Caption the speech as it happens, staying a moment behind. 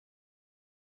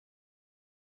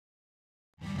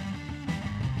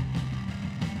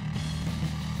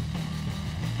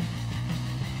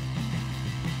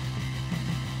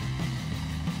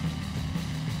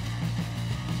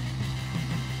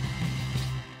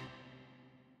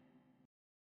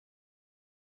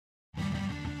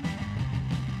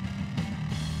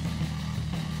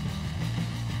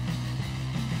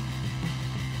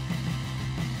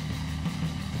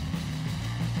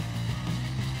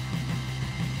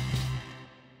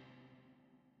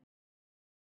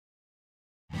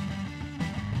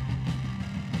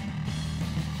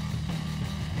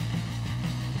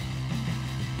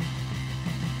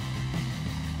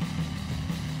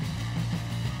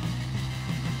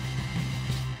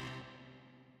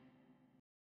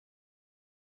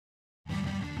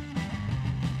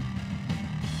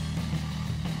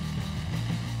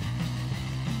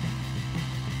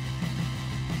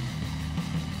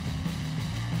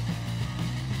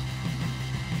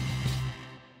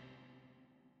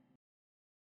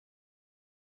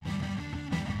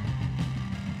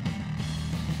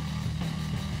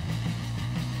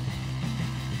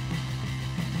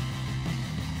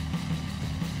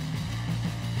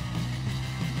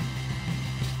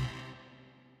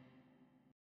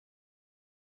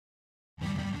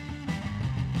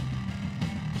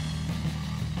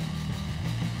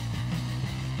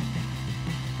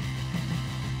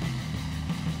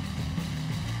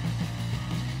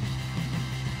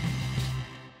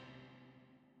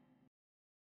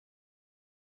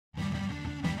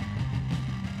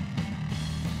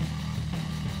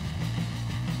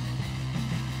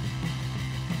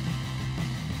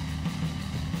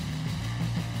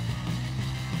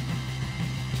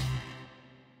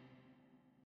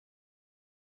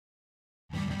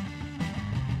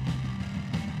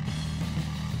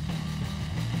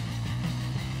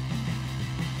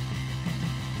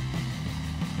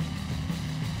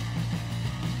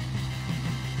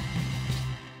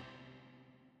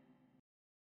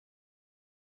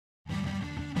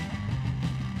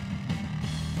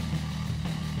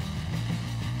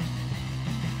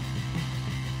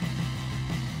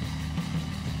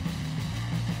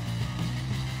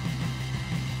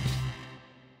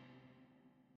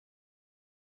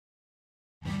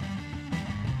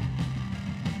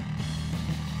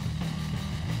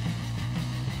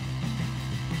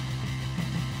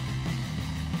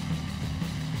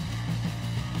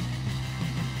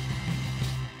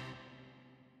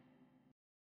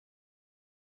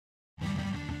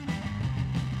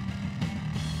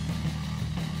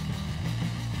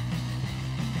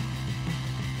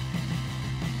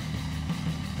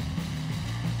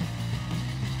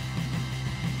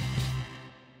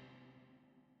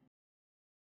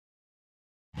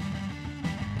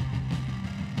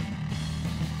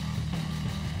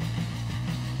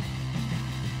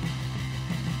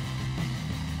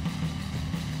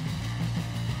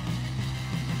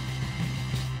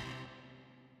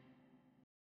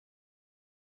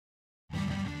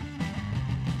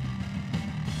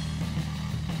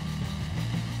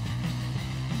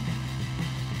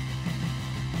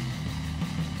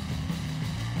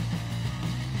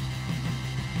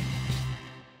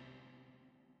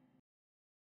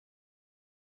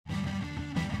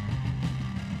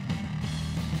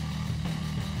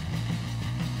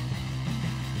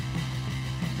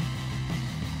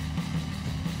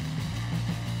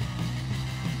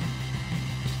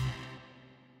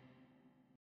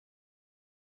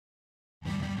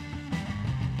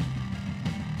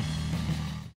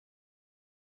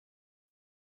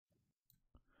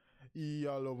E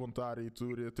allo vontade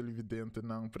tudo televidente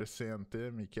não presente,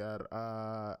 me quer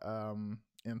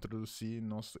introduzir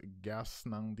nos guest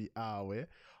não de AWE,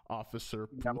 Officer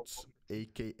Putz,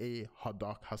 a.k.a.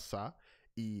 Hodokhasa,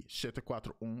 e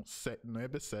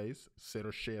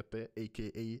 741-9607,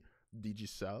 a.k.a.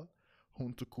 Digicel,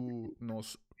 junto com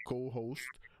nos co-host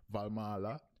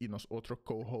Valmala e nos outro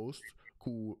co-host,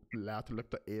 que letterlijk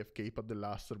de AFK para de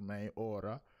laatste mei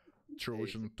ora,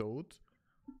 Trojan Toad.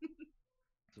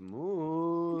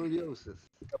 Smooth Joseph.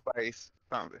 Capaz,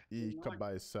 sabe? E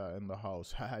cabeça in the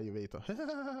house. Haha, je weet toch.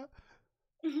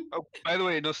 Oh, by the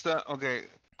way, ok.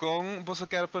 Kung você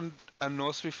quer a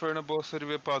nos refer na bolsa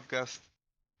de podcast,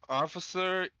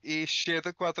 Officer e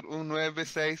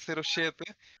 7419607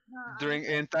 during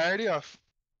the entirety of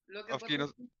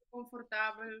Kinos.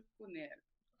 Confortável com ele.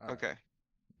 Ok.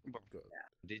 Good.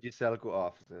 Digicel com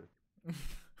Officer.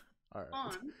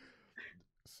 Alright.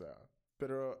 So,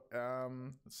 pero,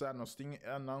 nós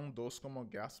tínhamos dois como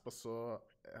guests, passou,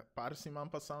 para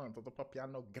semana passada, então tô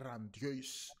papiando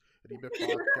grandioso. Ribe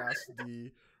podcast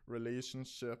de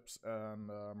relationships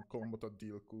and como to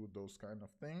deal with those kind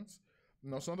of things.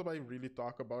 Nós não vai really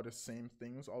talk about the same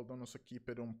things, although nós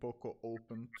keep it um pouco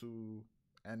open to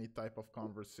any type of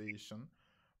conversation.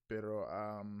 Pero,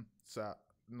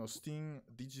 nós tínhamos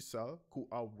Digicel, que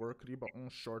ao work riba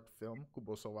short film, que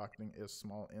você acting a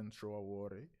small intro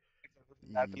agora.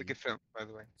 Letterlijk film, by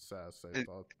the way.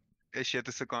 É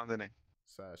 7 seconden, né?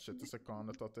 7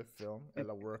 seconden tot de film.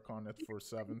 Ela work on it for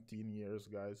 17 years,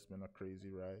 guys. Been a crazy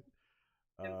ride.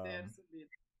 Later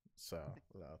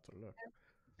look.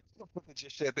 De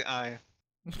 7 anos.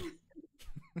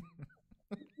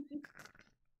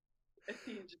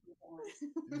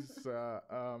 Is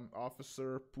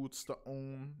officer puts the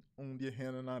die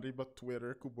henne na riba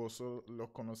Twitter que você lo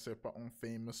conhece para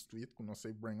famous tweet que nós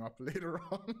bring up later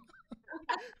on.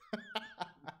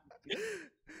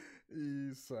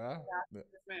 Isso,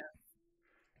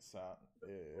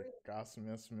 caso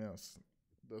mesmo.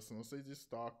 Dus não sei just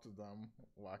talk to them.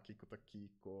 O aqui com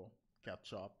Kiko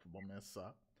catch up, vamos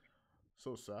começar.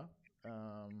 So,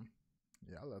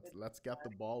 yeah, let's get the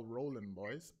ball rolling,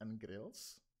 boys and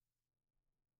girls.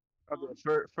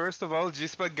 First of all,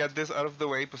 just to get this out of the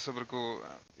way, pues sobre por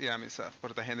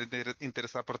la gente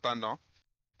interesada por tanto,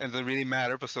 and it doesn't really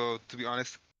matter, pues so, to be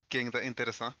honest, quem te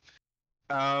interesa.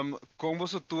 Como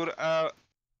você tour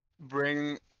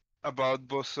bring about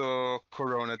boso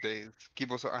corona days, que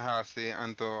boso ahasi,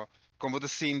 anto, como te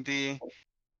sinti,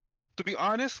 to be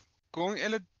honest, con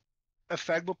el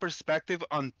effect perspective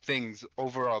on things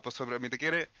overall, pues sobre, me te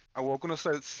quiere, a no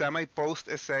semi-post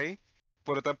essay,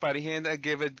 por esta parigenda,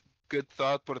 give it good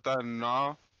thought, por esta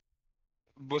no.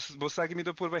 Vos sabe que me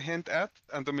por hint at,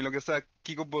 anto me lo que sa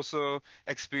kiko boso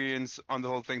experience on the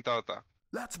whole thing tata.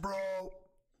 Let's bro.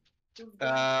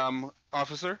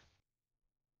 Officer.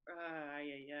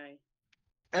 Ay.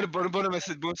 And but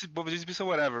message, but just be so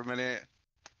whatever, man.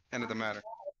 End of the matter.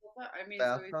 I mean,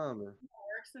 so it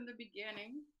works in the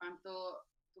beginning, until,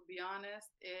 to be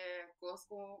honest,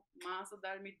 cosco massa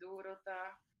dar mi duro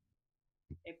ta.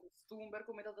 É costume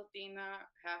com a rotina,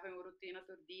 having a rotina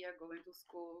todo dia, going to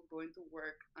school, going to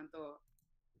work, então,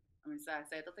 I mean, sai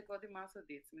até que eu massa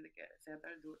disso, me quer, sai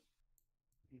até duro.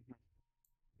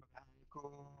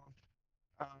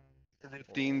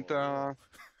 Tinta,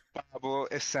 pabo,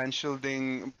 essential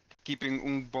thing,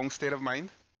 keeping bom state of mind.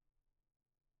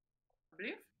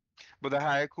 Brief? But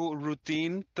the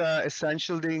routine, the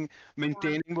essential thing,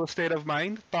 maintaining a state of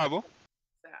mind, pabo.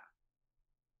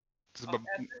 At this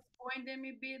point in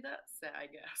my vida, I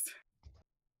guess.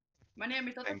 Mané,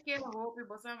 me toca que hope,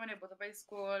 bossa mané, bota para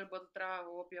escola, bota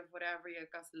trabalho, hope, whatever, e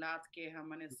caslat que ha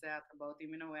mané set about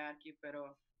him no aqui,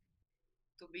 pero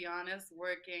to be honest,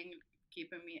 working,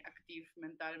 keeping me active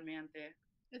mentalmente.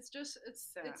 It's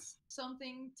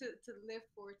something to live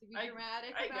for, to be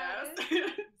dramatic I about guess.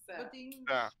 it. But being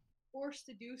forced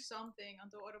to do something,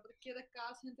 anto ora bota que da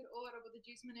casa hinter ora bota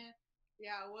diz mané,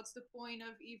 yeah, what's the point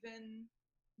of even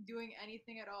doing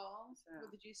anything at all?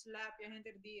 With the slap your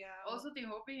hinter dia. Also, the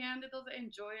hope hand it also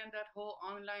enjoying that whole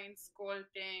online school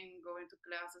thing, going to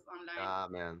classes online. Ah,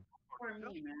 man. For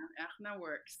me, man, echt not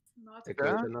works. Not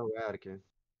no werken.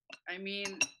 I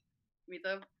mean, me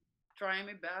trying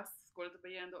my best, school to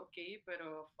be okay,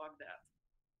 pero fuck that.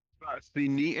 Se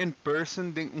niet in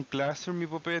person denk een classroom me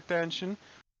pay attention,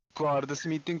 cordas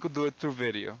meeting could do it through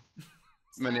video.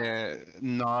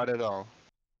 Not at all.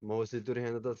 Most of the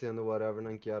gente tá sendo whatever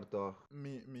não quer toch.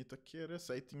 Me te querer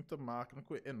sei tem te maken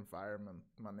com environment,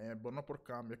 mané, bona por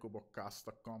cambio que bo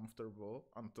casta comfortable,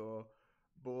 anto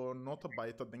bo nota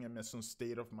baita dinge mes un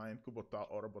state of mind que bo ta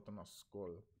ora bo ta na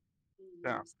school.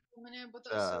 Ja. Mané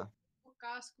bota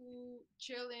Bokasku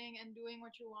chilling and doing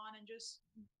what you want and just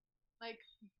like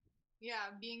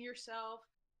being yourself,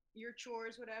 your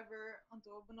chores, whatever.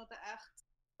 Anto benota echt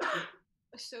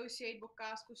associate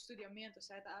Bokasku studiamento,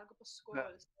 sai tá algo para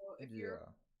escola. So if you're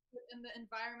in the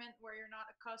environment where you're not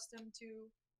accustomed to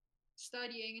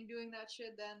studying and doing that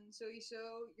shit, then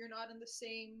you're not in the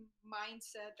same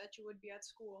mindset that you would be at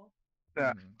school.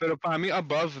 Yeah. Pero para mim,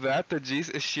 above that, the G's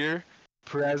is sheer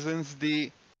presence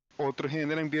de outro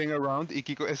gênero being around e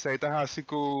que aceita hasi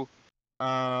com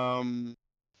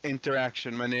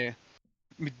interaction, mané.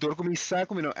 Me dor com começar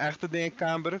com não echt de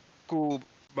kamer com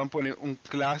vamos pôr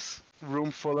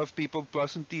classroom full of people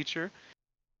plus um teacher.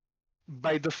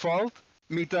 By default,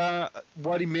 mita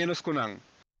worry menos kunang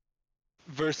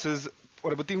versus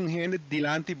ora buti um gente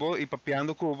dilante bo e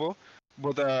papiando kubo,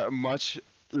 but much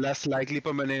less likely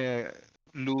para mane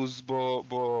lose bo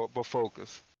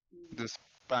focus. Dus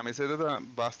para mim isso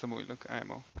basta muito,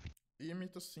 amo. E me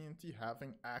sinto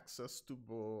having access to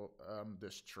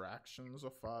distractions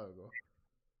of algo.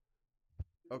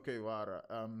 Ok, wara.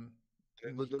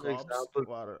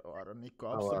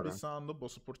 Nicobs tá pensando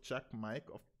você por check mic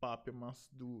of papi mais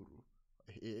duro.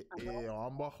 E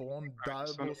amba gewoon dar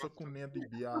você com medo de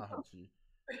viagem.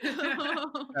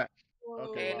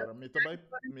 Ok, wara. Me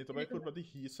também curva de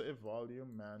risa e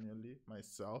volume manually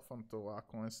myself until a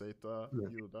com essa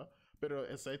ajuda. Pero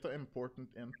essa important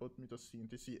input me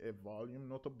sinto se e volume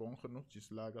não tá bom genoeg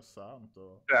deslaga sa,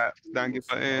 então. Danke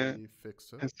para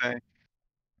fix it.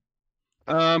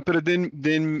 Pero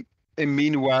then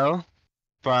meanwhile,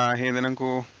 pa gente não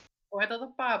ko. O é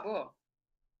todo pabo.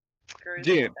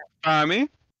 Yeah, para mim.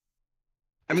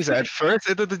 I mean, at first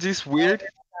it was just weird.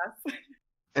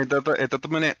 It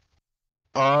was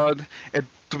odd.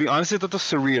 To be honest, it was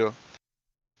surreal.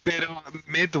 Pero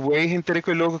midway hinter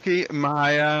ko logo que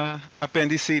Maya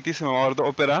appendicitis na ordo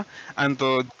opera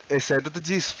anto essa to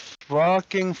just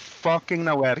fucking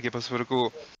na werke pas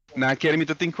porque na keer met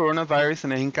het coronavirus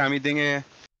en hin kami dingen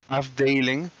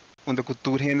afdeling onde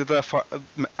cultuur hende ta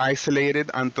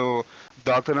isolated anto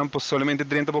doctor dan pas solamente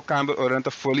dentro do campo or anta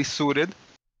fully suited.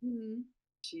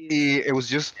 It was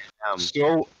just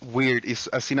so weird. It's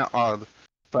asina odd.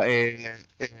 But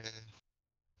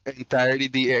entirely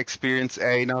the experience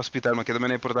na hospital, maar ik heb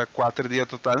me voor dat 4 dias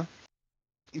total.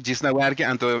 Just na werken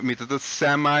en toen met het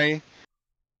semi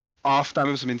off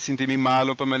time, dus me senti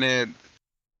malo para me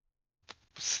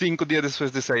 5 dias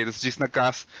después de sair, just na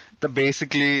casa, tá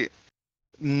basically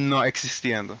não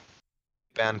existindo.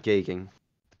 Pancaking.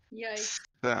 Yikes.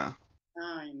 Tá.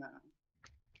 Ai, não.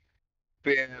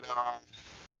 Pero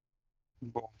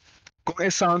bom. Com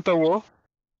essa anta wo,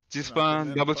 just para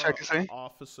double check isso aí.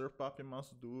 Officer papi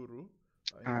mais duro.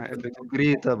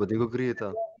 Digo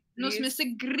grita. Nos se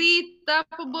grita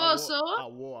pro bolso.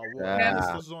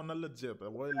 Elisa zona legit.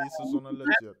 Elisa zona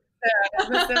legit.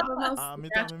 Me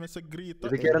também se grita.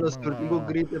 Eu quero nos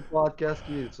grita podcast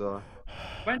isso.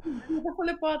 Mas grita com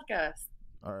o podcast.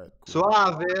 Alright. Cool.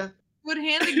 Suave. Por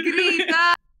gente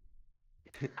grita.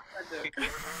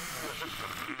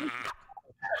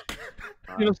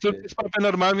 Eu estou papo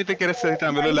normalmente quer ser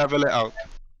também o level out.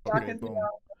 Ok, bom.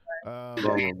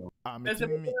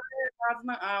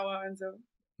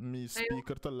 Mijn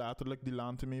speaker te letterlijk die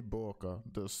land in mijn boca.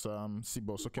 Dus si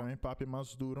bosso que mijn papi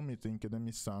mais duro, me tem que de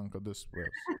mi sanka después.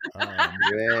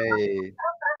 Yay.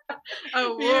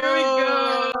 Oh, here we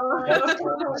go. That's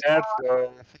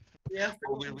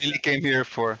what we really came here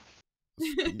for.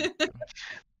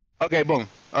 Oké, bom.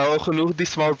 Al genoeg die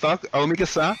small talk. Al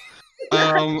mikasa.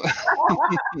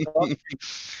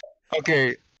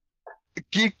 Oké.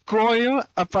 Que coño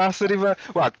a passar riva.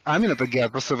 Wat, a mim não tá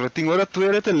guiado para sobre. Tem hora tu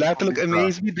era te letterlijk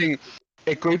amaze me ding.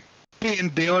 E coi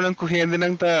pendeu não correndo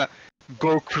não tá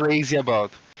go crazy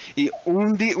about. E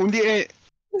onde é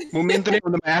momento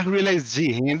onde eu realize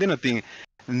de gente não tem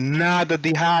nada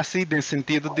de hasi no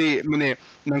sentido de mane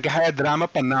não que há drama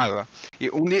para nada. E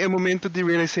onde é momento de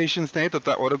realizations né,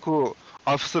 tá hora que o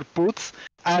officer puts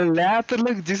a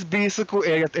letterlijk just bezig com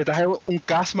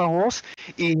caso mais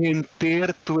e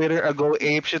inteiro Twitter a go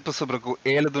apeshit sobre que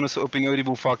ele dona sua opinião de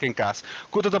fucking caso.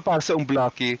 Quanto tá passa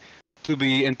bloque to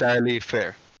be entirely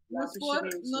fair.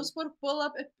 Nós por pull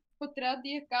up portrait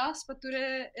de caso para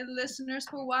listeners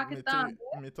por waken tá.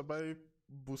 Me também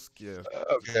busquei.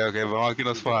 Ok, vamos aqui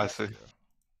nos fácil.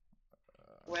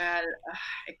 Well,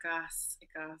 é caso.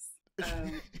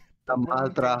 Tá mal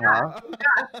trabalhado.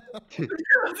 Você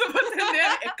vai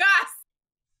entender? É caso.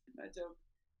 Não joke.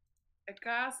 É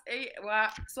caso.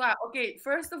 Okay,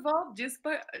 first of all,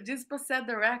 just to set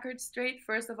the record straight,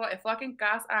 first of all, é fucking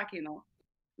caso aqui, não?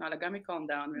 Não, let me calm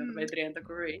down. Vai direto a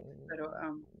correr. Pero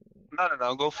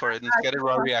No, go for it. Let's get a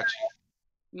raw reaction.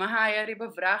 Mahaya riba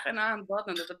vragen aan bod,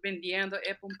 en dat vendiendo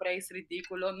é por preço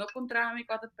ridículo. No contra mi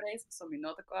quanto preço, so mi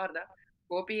não te acorda.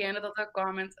 Copy hende dat er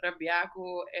comments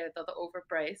rabiaco dat er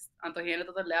overpriced. Anto hende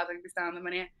dat er letterlijk bestaande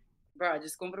manier. Bro,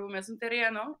 just compra mes um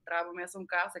terreno, traba mes um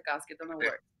casa que tá no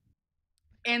work.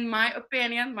 In my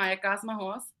opinion, my casa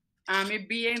mahos, ami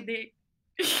being the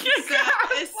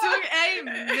It's so a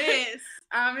miss.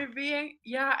 ami being,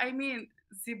 yeah, I mean,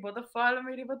 si bota follow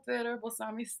me riba Twitter,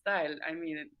 bosami style. I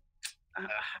mean,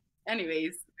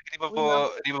 anyways. Di ba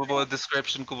po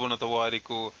description ko na tawari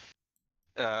ko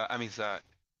I mean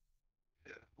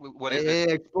what is it?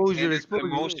 Exposure,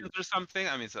 Emotions or something?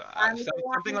 I mean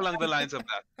something along the lines of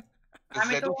that. Is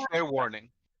that a fair warning?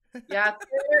 Ja,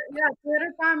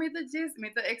 Twitter pa mi to diz, mi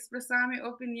to expressar mi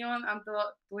opinion, anto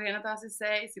tu hena ta se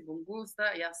sei, si bom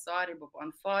gusta, ja sorry, bo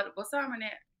unfollow, bo sa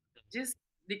mane, just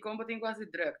di combo tem quase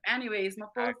druk. Anyways, ma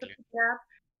posta cap,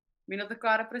 mi no te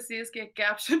cara precis que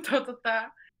caption toto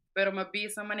tá, pero ma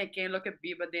bisa mane quem lo que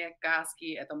biba de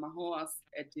kaski, eto ma hoas,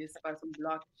 just para um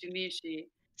block chinishi.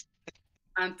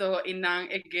 Anto inang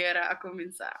egera a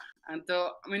começar.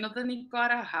 Anto, mi no te ni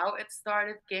cara how it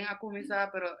started, quem a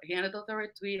começar, pero hena tota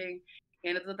retweeting,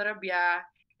 hena tota rabia,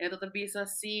 hena tota bisa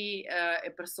si e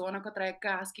persona que trai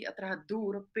caschi atra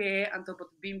duro pe, anto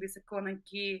pot bimbi se konan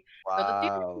ki.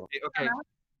 Wow. Okay.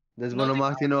 Deci vă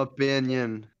numai tine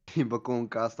opinion. Tipo com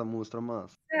casta mostra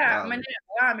mas. Yeah, mas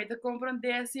mi te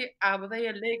compreendesse, abada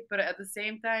je leek, pero at the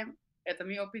same time, esta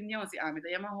mi opinião, si mi te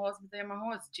llama host,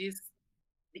 just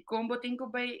di combo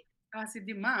tinko bay kasi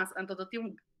di mas, anto to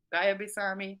tim gaya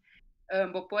bisami,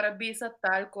 bo pora bisa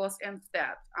tal cos and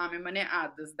stat. Ami mane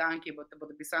adas, danke, but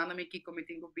bisana mi ki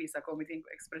komitingo bisa, komitingo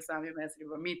expressami mesri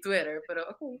ba mi Twitter, pero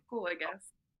okay, cool, I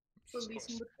guess.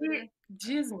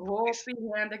 Just hope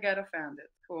and get offended.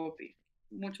 Hope.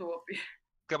 Mucho hope.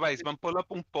 Guys, vamos pull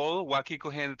up poll, waki ko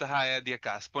gente haya dia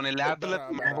kas. Pone lato lat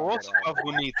mahos pa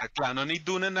bonita. Claro, no ni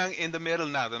duna nang in the middle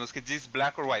nada, nos que just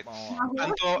black or white.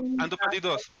 Anto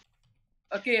patidos.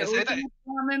 Okay, ultimo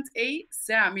comment 8.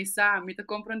 Sammy, te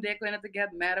compreender que eu te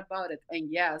get mad about it. And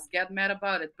yes, get mad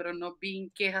about it, pero no being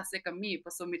queja se kami,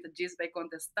 paso me te diz vai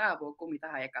contestar, como te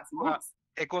haya kas mas.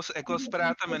 Ecos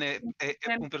prata, mane,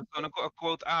 persona ko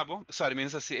quote abo. Sorry,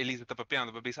 menos assim, Elisa tá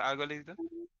papiando, babisa algo, Elisa?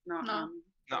 No.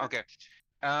 No, okay.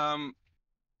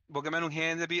 Porque man un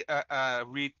gente bi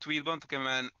retweet bon, que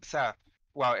man sa,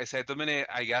 wow, ese to mane,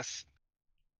 I guess,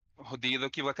 jodido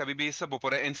que vai caber bisa, bo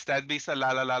por instead bisa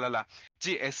la.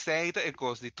 G, esse é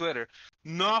ecos de Twitter.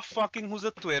 No fucking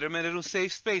usa Twitter, man, é um safe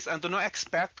space. Anto no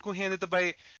expect com gente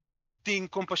vai ter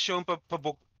compaixão pa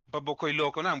bocoy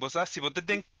louco não, você se você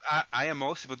tem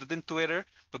IMO, se você tem Twitter,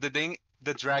 você tem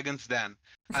The Dragon's Den.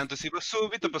 Anto se você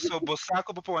subir, tu passou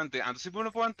bosaco para ponte. Anto se você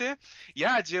não ponte,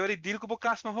 já já ele deal com o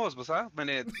casma host, você,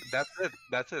 mas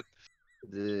that's it.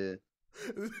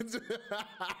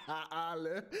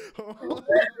 Ale.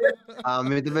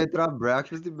 Me também tra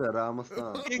breakfast de beira, mas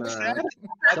tá.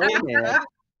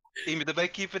 E me também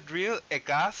keep it real, é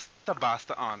gas tá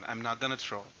basta on. I'm not gonna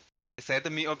troll. Essa é a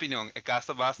minha opinião. É gas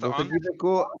tá basta on. Você diz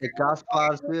que é gas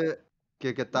parte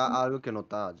que tá algo que não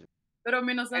tá. Pero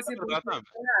menos assim,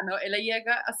 no, ela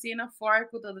chega assim na fork,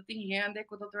 quando tem gente,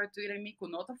 quando tu retweet me,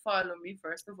 quando não follow me,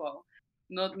 first of all.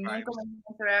 No, nunca me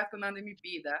interact com nada me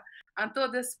pida. Então,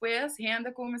 depois,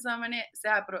 gente começa a mané,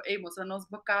 pero, ei, moça, nós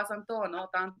bacas, então, não,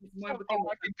 tanto, muito tempo.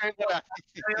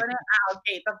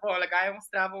 Ok, tá bom, legal, eu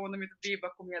mostrava onde me piba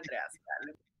com minha dress,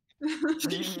 velho.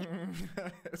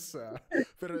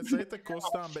 Pero essa aí tá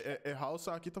costa, é house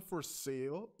aqui tá for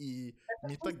sale e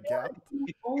mita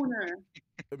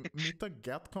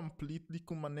get completely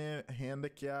com mané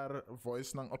gente que er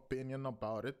voice ng opinion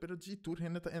about it, pero de tur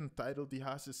gente tá entitled de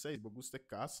hase say, bo guste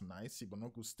cas nice, bo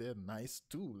no guste nice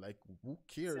too, like who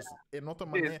cares? E nota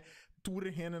mané tur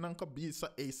gente ng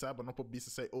kabisa, sabe, no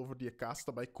pobisa say over the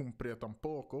casta vai cumprir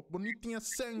tampouco, bo ni tinha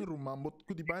 100 ruma, bo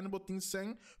kudibai no botin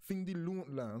 100 fin di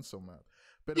lanço, man.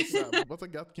 Pero sabe, bota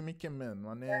gato que me quemen,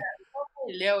 mané.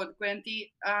 Leo,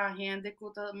 quanti a gente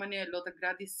que tá mané lota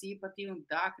agradeci para ter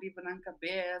dak riba na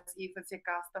cabeça e fazer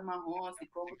casta marrom, se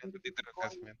como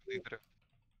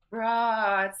Bro,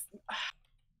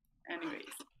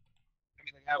 anyways.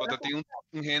 Eu tenho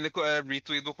gente que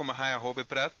retweet como a roupa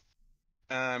para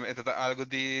é algo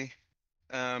de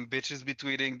bitches be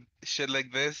tweeting shit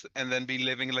like this and then be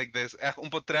living like this. Echt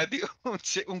portret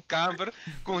camper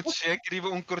com check riba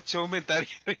corchão mental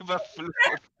riba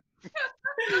floor.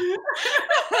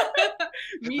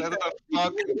 That's a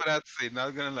fucking pratsy,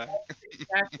 not gonna lie.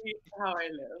 Exactly how I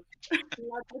live.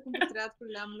 Laat ik een portret voor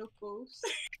Lamlo post.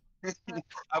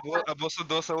 A bolsa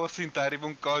doce ao sentar e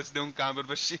um couch de um câmbio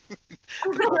baixinho.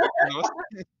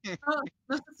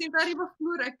 Nós sentar riba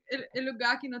flor, é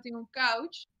lugar que não tem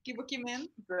couch, que aqui men.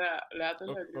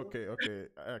 Letterlijk. Okay.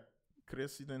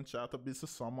 Chris in chat bisa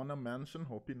someone mention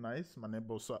hope nice, mane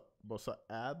bossa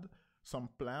add some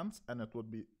plants and it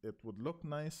would look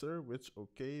nicer, which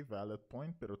okay, valid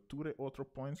point, pero ture outro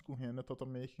points ku hene toto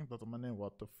making toto mane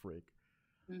what the freak.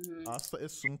 Hasta é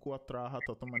sunku atraha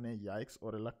toto mane yikes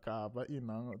ora la cava e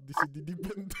não decidi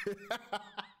depender.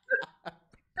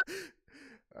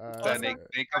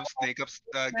 Snake ups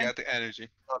get the energy.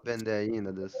 Não vender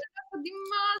ainda desse.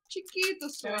 Demais chiquito,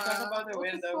 só. Can we talk about the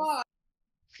What windows? fuck?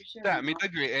 Yeah, me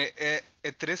agree.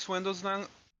 Três windows now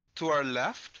to our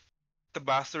left. The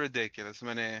basta ridiculous.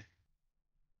 Mane.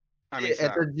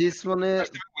 Esta diz mane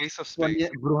Waste of space.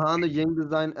 bruhando game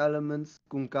design elements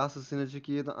com caça sina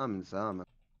chiquita, sabe?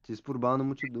 Diz por bando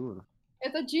muito duro.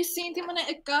 Esta G-Sinti, mano,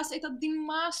 é casa, esta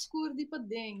demais escuro de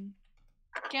padem.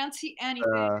 Can't see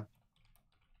anything.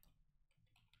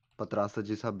 Pra trás tá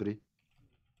diz abrir.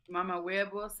 Mama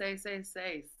Webo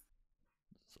 666.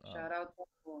 Shout out to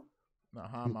you.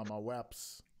 Mama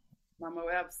Webs. Mama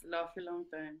Webs, love you long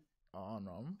time.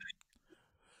 Não.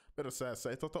 Pero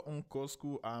sei toto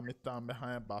cosco me tambe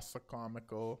basta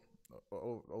comical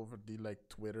over the like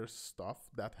Twitter stuff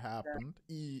that happened.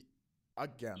 E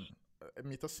again,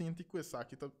 me tá sinti que essa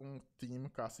aqui tá team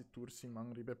kasi tursi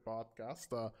mang ribe podcast,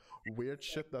 weird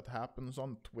shit that happens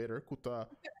on Twitter que tá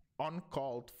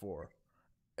uncalled for.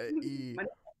 E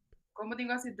como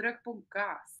tenho assim druk por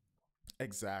gas.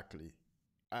 Exactly.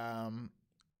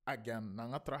 Again,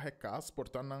 nang atrahe kas,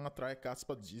 portanto nang atrahe kas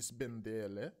pa diz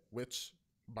bendele, which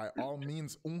by all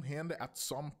means hende at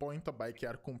some point vai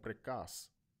querer cumprir kas.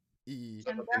 E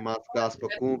Tem mais gas pra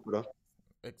comprar.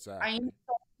 exactly. Ainda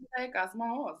é gas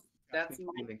mas that's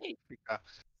my thing.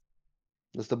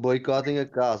 Nós tá boycotting a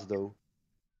gas, though.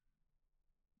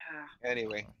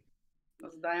 Anyway.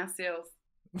 Nos dá sales.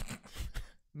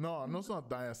 No, nós not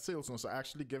dying sales, nós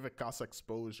actually give a kas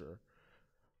exposure.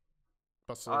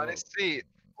 Passou. Honestly,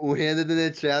 Hende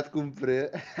de chat comprei.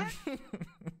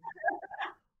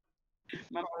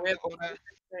 Mama Webo.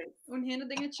 Hende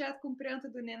de chat compreendo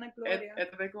do Nena Glória. É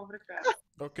também complicado.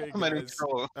 Okay, guys.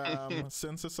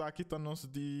 Since essa aqui tá nos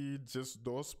de just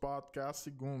dos podcasts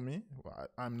gumi,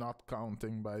 I'm not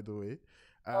counting by the way.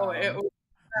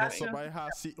 Nós vai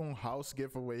hasi house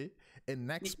giveaway. And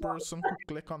next person who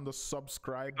click on the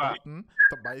subscribe button,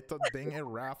 tabay ta ding a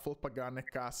raffle pagane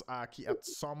kas aki at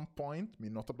some point. Me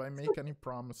not by make any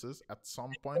promises. At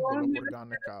some point, bolo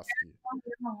pagane kaski.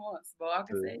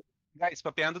 guys,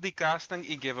 papeando de casting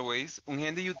e giveaways,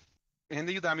 gente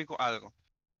ayudame com algo.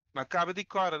 Me acaba de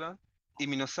acordar e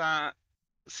me não sabe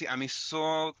se a mim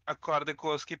só acorda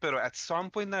coisas, pero at some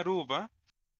point na Aruba,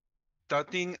 tá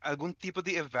tem algum tipo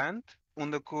de event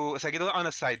onde que, zeg je on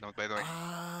a side note by the way.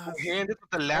 Gente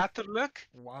tá letterlijk,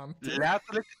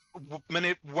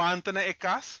 meneer wanta na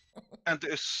ekas, en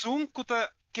te zoom kuta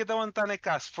kita wanta na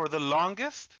ekas for the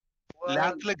longest,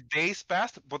 letterlijk days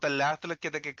past, bota letterlijk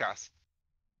kita ekas.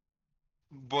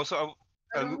 Boso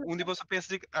onde você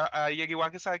pensa de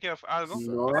Yagiwaki sabe of algo?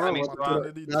 Não,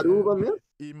 Aruba mesmo?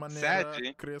 E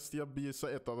maneira Crestia Bisa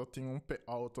é toda tem pe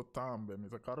auto também,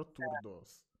 mas a cara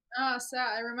turdos.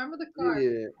 I remember the car.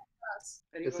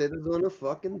 Esse é da zona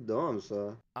fucking dumb,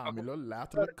 só. Milo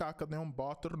letterlijk caca de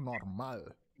butter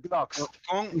normal. Blocks.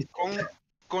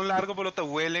 Com largo bolota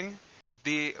welling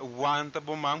de wanta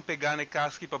bomang pegane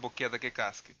kaski pa boqueda que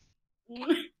kaski.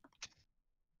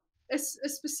 A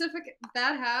specific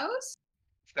that house?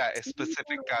 That is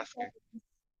specific kaski.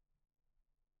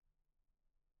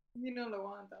 You know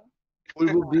Lawanda.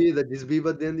 Pulvo vida,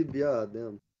 desviva dentro de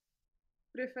biada.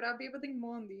 Preferar viva de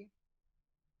Mondi.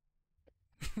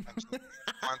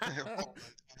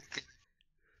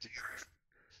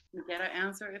 Eu quero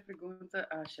answer a pergunta.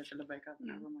 Xaxa, ela vai cá.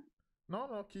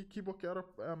 Não, que eu quero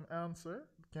answer.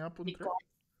 Quem apontou?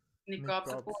 Nicop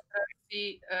se contra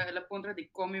si la contra di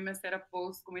come me stera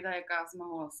post come da casa ma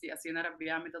hosi assim era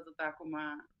abbiamo dato ta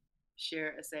come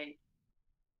share essay.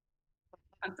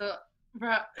 Anto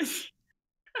bra.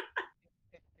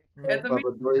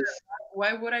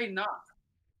 Why would I not?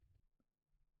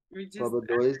 Baba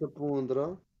 2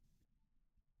 apundra.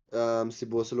 Se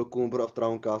você lo compra after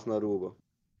um caso na Aruba.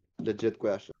 Legit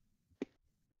question.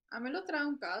 A me lo trae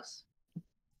un caso.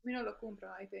 Me no lo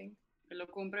compra, I think. Me lo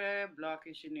compra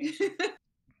block chinês.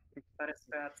 Parece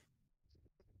certo.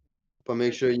 Para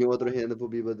make sure you outro renda pro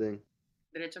Biba Den.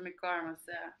 Direito a me karma,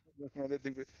 sé.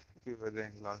 Biba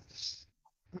Den lá.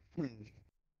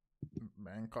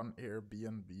 Man kan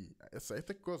Airbnb. Essa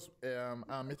é coisa.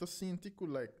 Me tá sentindo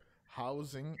like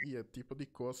housing e o tipo de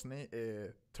coisa, né,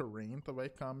 terrain também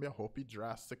cambia hopi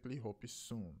drastically, hopi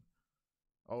soon.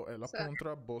 Ou ela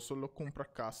contra, você lo compra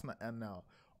casa na NL.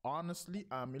 Honestly,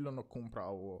 a mim não compra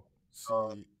o se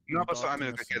Não me passou a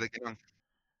tinha minha que é daqui não.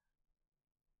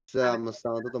 mas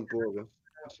tanto tampouco.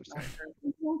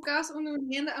 Um caso onde um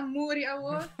renda amor e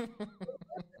awor.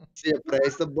 Se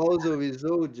presta bolso o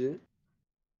episódio.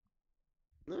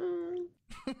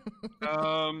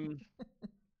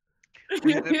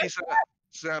 We had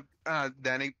sa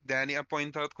Danny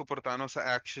point out ko portano sa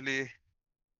actually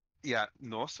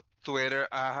nos Twitter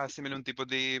hasim um tipo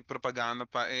de propaganda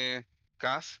pa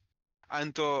cas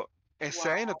anto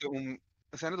essa na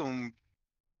um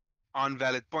on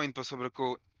valid point pa sobre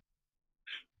ko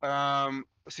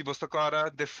si bosta cara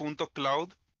defunto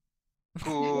cloud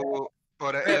ko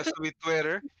ora ela sobre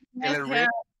Twitter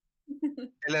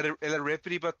ela rep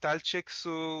riba tal check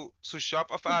su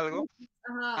shop of algo.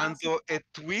 Anto e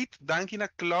tweet danki na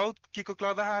cloud kiko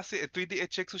cloud hasi e tweet e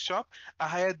check su shop a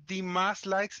haya di mas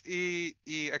likes e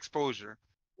exposure.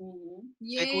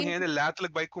 Kiko hende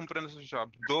letterlijk bij compra na su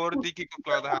shop door di kiko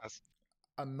cloud hasi.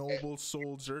 A noble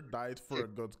soldier died for a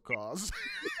good cause.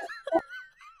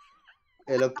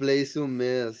 Ela plays um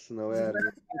mês, não é?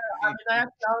 A vida é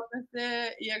cloud, mas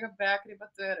ia back riba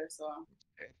Twitter, só.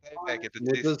 Back at the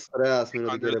Muito stress, meu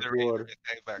under Deus, the por.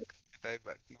 radar. Take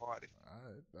back. No worry.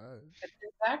 Alright.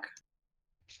 Back?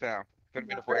 Sta. Per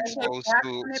me for exposed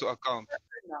to account.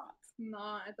 Not.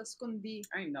 No, é tá escondi.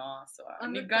 Ai, nossa.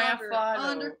 Me ganha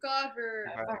follow. Undercover.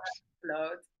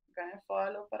 Upload. Ganha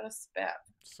follow para spam.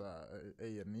 Sa,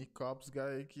 ni cops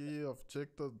guy aqui of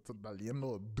check to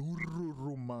daliendo duro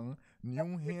rumang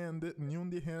nenhum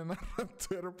de hende na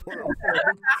Twitter por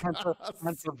Anto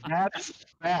that's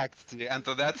fact.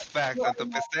 Anto that's fact. Anto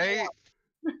pensei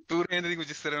tu rende digo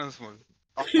de ser nas mãos.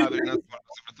 Sabe, nas mãos,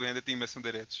 sobre tu rende tem mesmo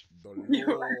direitos. Dolor.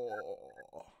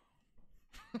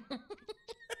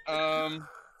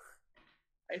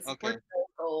 I support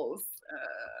goals.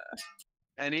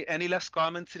 Any last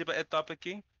comments riba e topic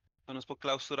aqui? Vamos por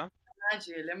clausura.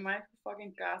 Ele é mais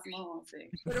fucking caso, não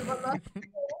sei.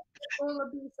 Ola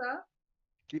bisa.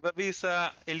 Riba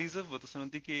visa Elizabeth, você não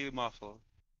tem que muffle.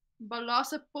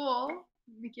 Balasa Paul.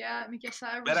 Me quer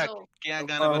sair Berak, result. quem é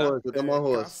gana, Berak? Eu tomo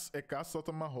arroz. Cas tot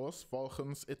een arroz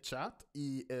volgens het chat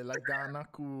e ela gana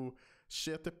com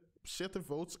 7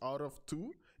 votes out of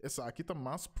 2. Essa aqui tá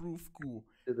mais proof que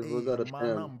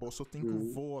manam, você tem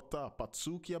que votar.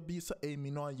 Patsuki avisa, me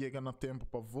não chega no tempo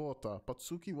para votar.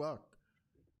 Patsuki wak.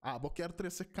 Bo quer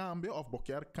trece cambio ou bo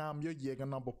quer cambio chega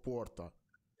na bo porta.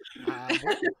 Bo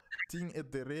tem o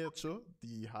direito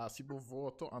de hasibo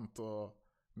voto, então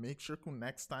make sure que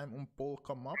next time poll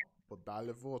come up, pode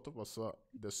darle voto, você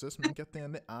depois me que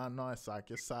atende, não, essa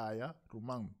aqui saia,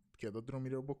 rumang, queda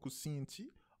dormir um pouco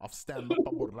sinti, of stand up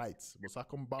para rights. Você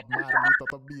como Bob Marley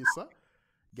tata bisa,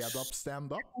 get up,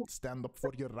 stand up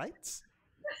for your rights.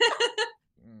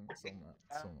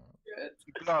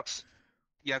 Blocks.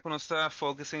 Ja, kon ons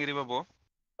focusing riba bo.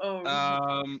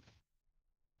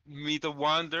 Me the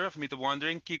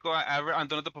wondering, Kiko, ever,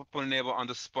 Anton te proponeren on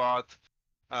the spot,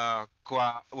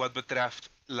 qua wat betreft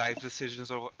life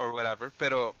decisions or whatever,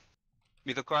 pero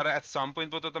me the cara at some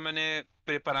point boto também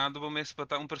preparando para mes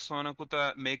para uma pessoa que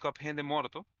tá make-up rende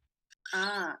morto.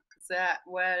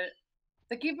 Well,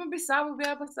 daqui para pensar, vou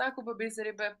ver passar com o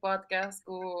Babiseriba podcast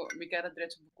com me quero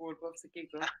direito do corpo, você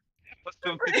Kiko.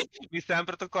 Mi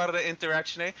sempre tocar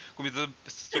interaction eh, come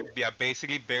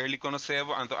basically barely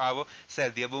conoscevo, anto avo,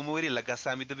 se devo morire, la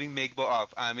casa mi devi make bo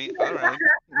off. I mean, alright.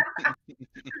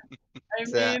 I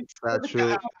mean, that's true.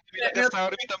 La casa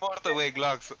ora mi tá morta, wey,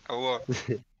 Glocks.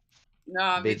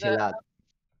 No,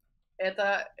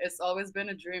 it's always been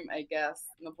a dream, I guess.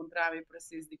 No encontrava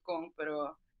preciso de como,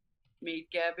 pero me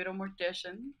quer vir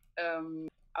mortician.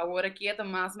 Agora aqui é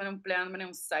mais um plano,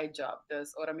 um side job.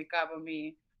 Dus, ora me acaba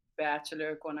me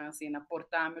bachelor com assim, na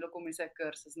portar-me comecei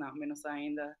cursos, não, não sei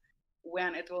ainda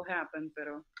when it will happen,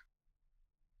 pero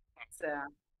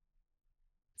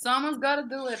someone's gotta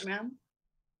do it, man.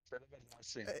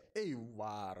 Ei,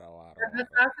 wara.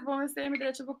 Se vamos ter me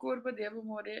direito para curva, devo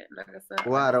morrer,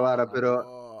 Wara,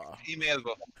 pero Email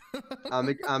bo.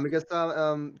 amiga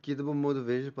está kita bo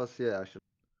motivation para se acha.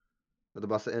 Dat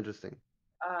was interesting.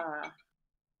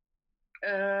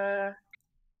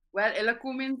 Well, ela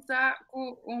começa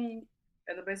com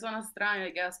ela pessoa estranha,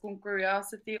 I guess, com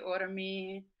curiosity, ora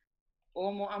me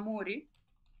homo amori.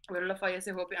 Ela faz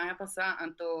esse hobby ano passado,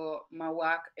 então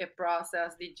mawak é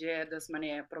process de dia das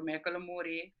maneira primeiro que ela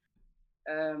morri,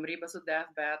 riba su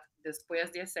deathbed,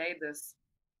 depois de saídas,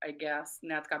 I guess,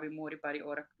 net cabe morri para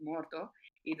hora morto,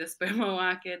 e depois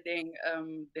mawak é den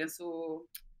su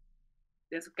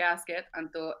desse casket,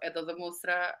 então é toda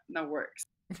mostra na works.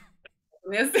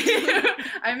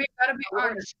 I mean, gotta be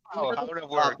honest. How that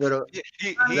works? Pero,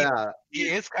 He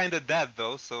is kind of dead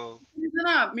though, so.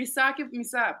 No, me sabe,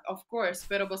 of course,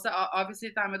 pero você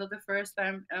obviously tá the first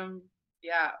time,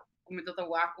 yeah, como eu tô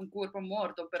com corpo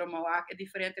morto, pero mawak é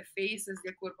diferente faces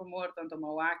de corpo morto, então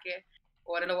mawak é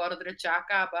ora la hora de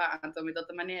acaba, então me tô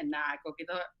mané na, que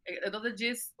eu tô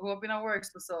diz hope na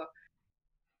works, so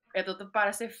é tudo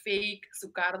parece fake,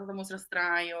 su cara todo mostra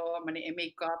estranho, mané é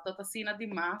make-up, todo assim na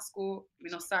demais, me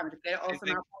não sabe, que é also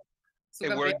na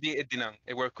It worked the dinang.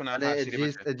 It worked kuna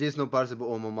é disso não parece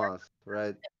bom mas,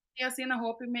 right? E assim na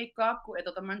roupa e make-up, é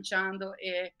todo manchando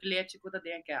e cliente que tá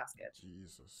dentro casket.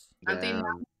 Jesus. Então,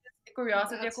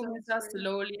 curiosity That começa sounds weird.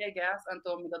 slowly, I guess,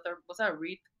 então me dá você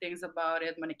read things about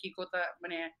it, mane kiko ta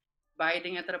mane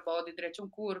Biden é trabalho de direito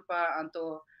curva,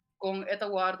 então com esta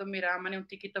guarda mira mane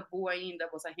tiki tabu ainda,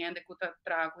 você gente que tá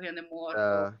trago gente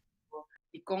morto,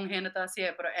 e com gente tá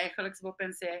assim, pero eigenlijk se vou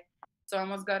pensar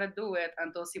someone's gotta do it,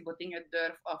 então se botinha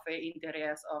durf of a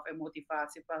interesse of a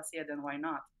motivatie passeer, then why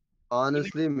not?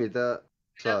 Honestly, Mita,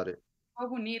 sorry.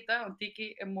 Bonita, un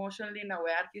tiki emotionally na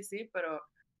werk sim, pero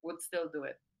would still do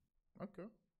it. Okay.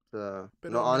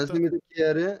 No, honestly, Mita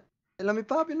quiere. Ela mi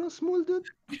papi no small dude.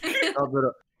 No,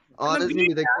 pero honestly,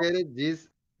 Mita quiere diz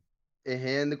e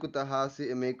gente que tá hasi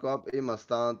e make-up e mas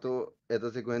tanto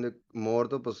esta se correndo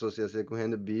morto, posso se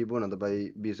correndo vivo, não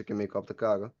vai bisa que make-up tá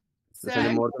caga. Se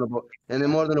ele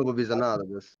morto não vou bisa nada,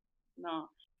 dus. No.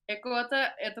 E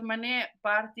kota, eta mane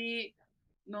parti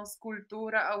nos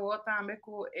cultura a outra também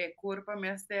ku e corpo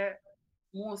meste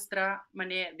mostra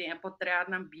mane de empotrar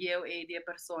na bio e de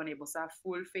persone, bosa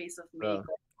full face of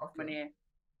makeup, mane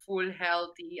full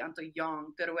healthy, anto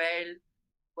young, terwijl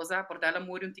bosa portala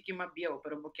muri un tiki ma bio,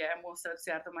 pero porque mostra de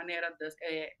certa maneira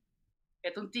é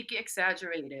um tiki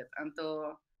exaggerated,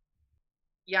 anto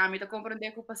ja, me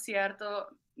compreender que o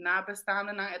certo na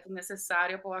bestande não é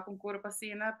necessário para com corpo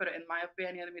assim, pero in my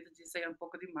opinion me diz é um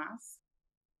pouco demais.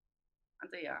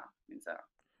 Então, ja, então.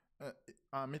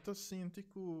 A mim tá sinto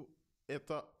que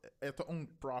é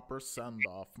proper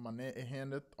send-off, mas é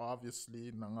handed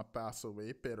obviously não pass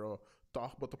away, pero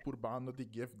toch bota por bando de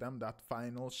give them that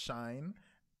final shine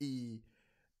e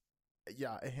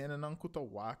yeah, é handed não que tá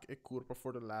whack e corpo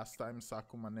for the last time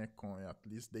saco mané com at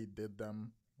least they did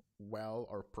them well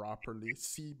or properly.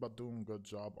 See, but do a good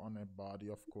job on a body,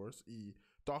 of course. E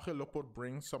toch ele por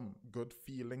bring some good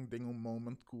feeling ding um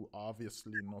moment que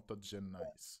obviously not a gen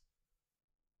nice.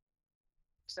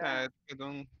 É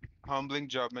um humbling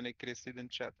job, man. Ik kreeg in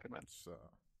chat, man.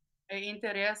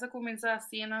 Interesse começar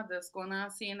assim, dus kon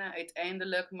assim,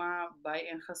 uiteindelijk maar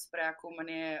bij een gesprek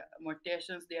meneer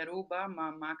morticians de Aruba,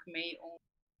 maar maak mee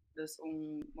dus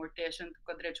mortician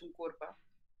kadret corpo.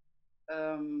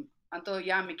 Então,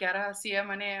 ja, me quero assim,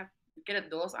 mané, me quero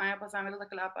 2 anos passar me da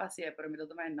clapa assim, pero me dá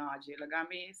mais nada.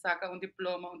 Lagami saca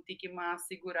diploma, tiki mais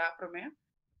segurar para mim.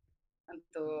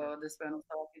 Então, depois não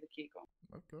estava aqui daqui com.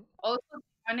 Okay. Also,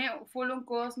 mané, full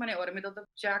course, mané, ora me dá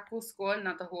check com school,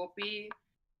 na ta hopi,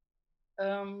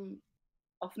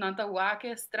 of nanta wake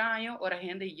estranho, ora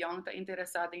gente young ta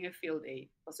interessada em field A.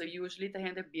 Also, usually ta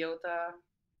gente biota,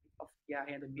 of ja,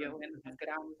 gente bio, gente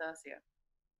grande, assim.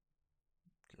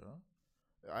 Okay.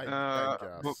 I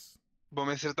guess. Bom,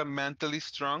 is it mentally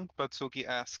strong? Patsuki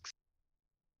asks.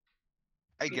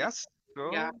 I guess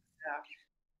so. Yeah.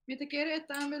 Met kere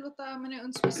também lutar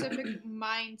een specific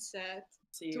mindset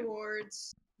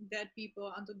towards dead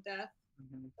people unto death.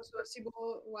 So si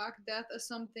bo wak death as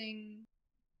something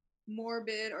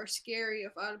morbid or scary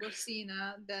of algo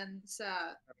sina, then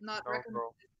sa not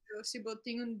recommended. So si bo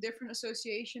ting different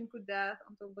association with death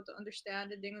unto bo to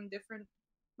understand it ding different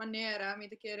manera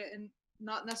met kere and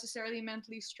not necessarily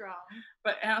mentally strong.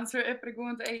 But answer a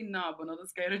pergunta é não, não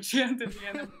das quero gente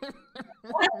viendo.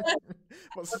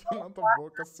 Você não tá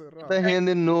boca cerrada. Tá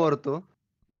rende norto.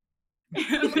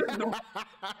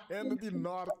 Rende de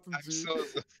norte, G.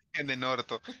 Rende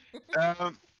norto.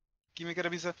 Que me quero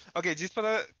avisar. Okay, just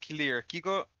para clear,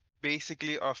 Kiko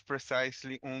basically of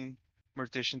precisely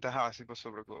mortician tahasi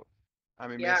sobre ko. I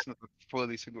mean, mesmo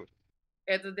fully seguro.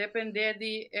 É de depender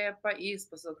de país,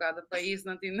 porque cada país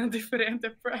não tem diferente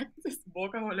practice.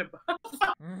 Boca rolê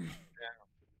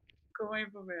Como é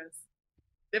para ver?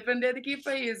 Depender de que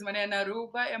país, mas na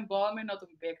Aruba, embalming not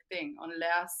um big thing,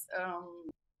 unless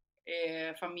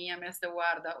família mestre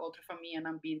guarda, outra família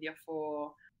não bindia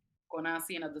for com a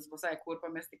cena dos você corpo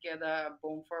mestre queda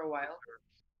bom for a while.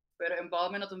 Pero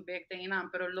embalming not um big thing, não.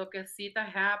 Pero lo que sí ta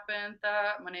happen,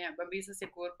 ta, mané, bambisa se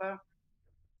corpo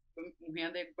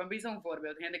gente bambisa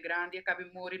voorbeeld gente grande acaba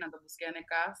morrer nanta buscar na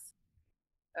casa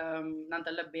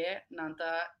nanta labe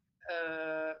nanta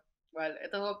well,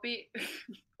 ito opi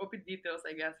details,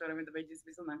 I guess, para may just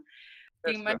biso na.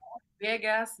 Ting man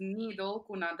Vegas needle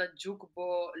kunanta juk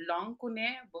bo lung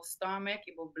kune, bo stomach,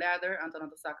 e bo bladder, anto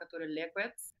nanta saka to the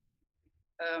liquids.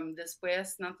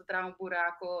 Después nanta tra um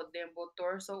buraco de bo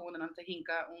torso, una nanta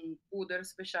hinka puder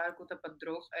special kuta pa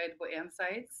droog uit bo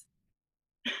insides.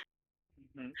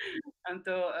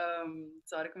 Anto,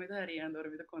 sorry kung ito harian, doro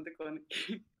ito konti kon.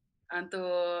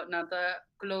 Anto nanta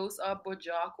close up bo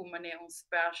jaw kung mane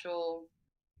special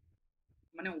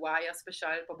mane waya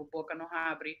special pa buboka no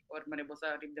habri or mane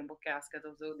bosa ribden bo casket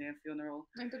of zo ne funeral.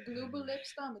 Like the global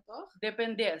lips tama toch?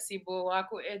 Depende, si bo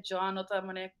ako John nota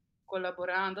mane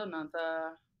colaborando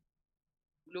nanta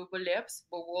global lips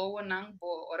bo wowo nang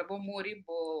bo ora bo muri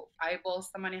bo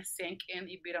eyeballs ta mane sink in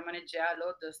ibira mane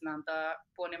giallo dus nanta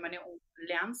pone mane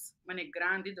lens mane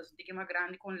grande dus dike ma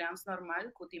grande con lens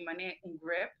normal kuti mane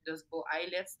grip dus bo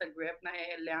eyelids ta grip na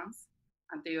lens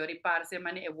anteriori parse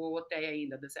mane wowo te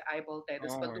ainda dus eyeball te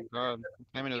dus Oh my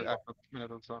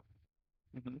god.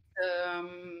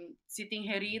 se tem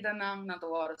herida na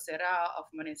tua será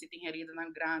of mané se tem herida na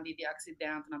grande de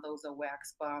acidente na usa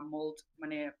wax para mold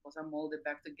mané posa mold it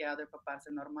back together para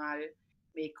parecer normal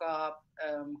makeup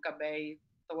cabelo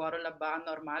tua lavar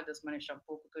normal dus mané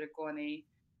shampoo que tu recone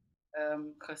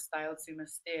gestyled se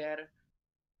mister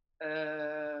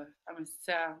I mean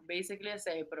basically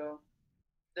é pro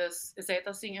dus é het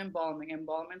assim embalming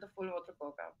é full outra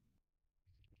coisa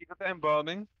que é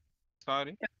embalming?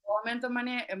 Sorry.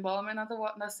 Embalming na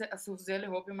suzele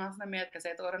hopi mas na met kasi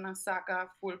ito orang saka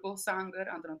full po sanger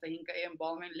andron ta hinka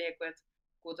embalming liquid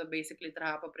kuta basically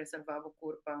trapa preservava o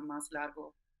corpo mais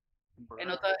largo. E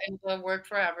não work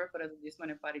forever, pero this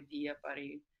man é para dia para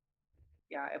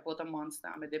é pota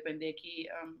monster, mas depende que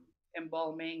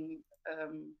embalming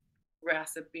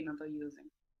recipe não tô using.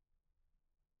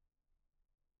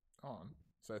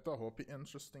 So I thought hope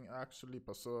interesting actually,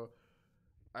 but so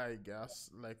I guess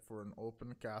like for an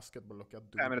open casket, but look at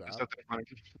do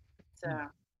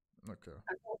that. Okay.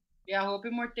 Yeah, hope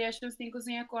mortations tem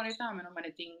cozinha com ele também,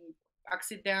 mas tem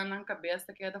acidente na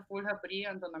cabeça que é da full abrir,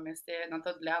 então não é não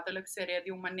tá letterlijk seria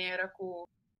de uma maneira que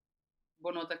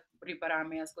bonota preparar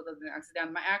minhas coisas de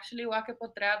acidente, mas actually o que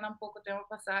potrei um pouco tempo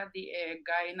passado de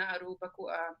gai na Aruba com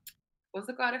a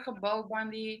você cara gebouw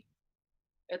bandi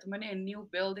het mane new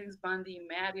buildings bandi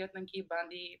Marriott nanki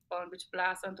bandi Palm Beach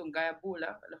Plaza então gai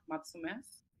bula, ela mata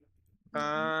sumes.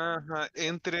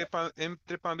 Entre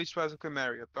Palm Beach Plaza com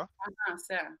Marriott, tá?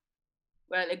 Certo.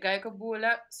 Well, el guy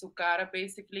kabula, su cara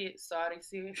basically, sorry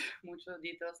se mucho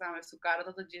details mas su cara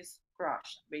todo diz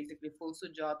crushed, basically full su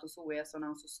jaw, to su hueso,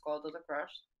 não su skull todo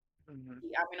crushed.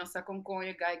 E a mim não sa com o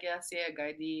guy que assim é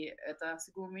guy de eta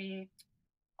segumi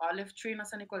Olive Tree na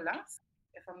San Nicolás,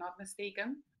 if I'm not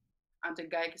mistaken. Ante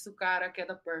guy que su cara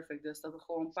queda perfect, dus dat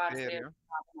gewoon parceiro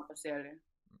na parceiro.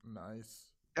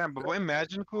 Nice. Yeah, but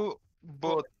imagine ko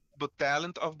bo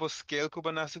talent of bo skill ko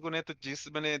ba nasa ko neto jis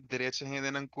ba ne diretso hindi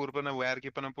ng kurba na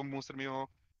werke pa ng pamustra mo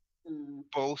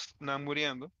post na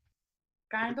muriendo.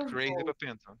 Kind of crazy pa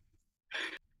pensa.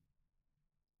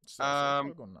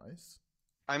 Nice.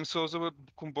 I'm so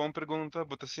com bom pergunta,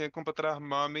 but assim com para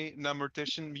mommy na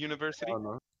Mortician University.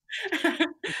 No.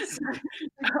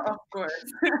 Of course.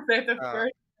 That's the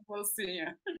first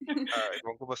bolsinha.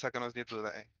 Vamos conversar com nós de tudo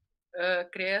aí.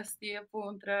 Criaste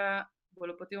contra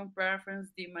bolo poti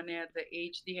preference di maneira de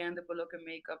age di hande bolo que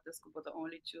makeup desculpa to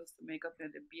only choose to makeup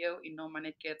in the bio e não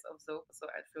maneira kids of so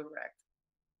I feel wrecked.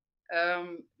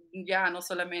 Não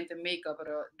solamente makeup,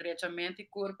 pero diretamente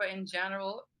curva in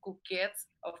general, com kids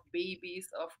of babies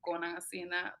of conan assim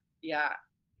na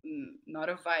not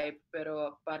a vibe,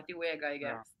 pero party wega I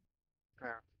guess.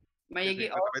 Mas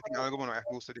algo bueno, é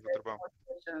gusto de trabalho.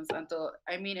 Então,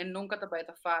 I mean, nunca também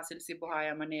tá fácil se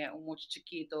borrar mané muito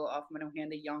chiquito of mané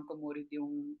gente young como morre de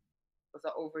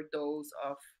overdose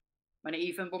of mané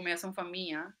even por mesmo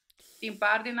família. Tem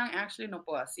parte não actually não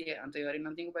pode ser, então eu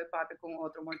não tenho vai papo com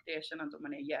outro mortation, então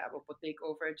mané vou take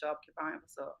over a job que vai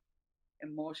so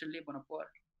emotionally não pode.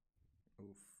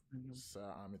 So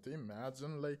I mean,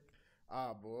 imagine like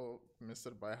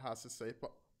Mr. Bai has to say pa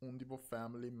undibo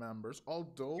family members,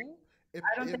 although I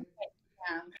don't think I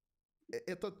can.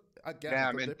 Ito,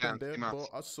 again, ito depende do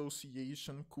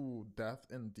association ku death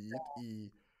indeed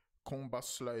e kung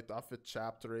basluit af het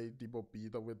chapter A di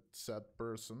bobida with said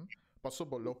person. Paso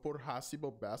bolo por hasi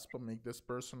bo best pa make this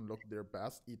person look their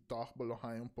best e toch bolo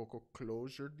hay un poco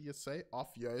closure di say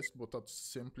of juist but dat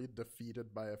simply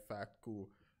defeated by a fact ku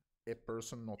a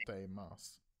person not a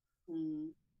mas.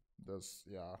 Dus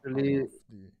ja,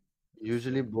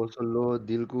 usually bolsolo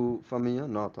deal ku família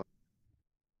nota.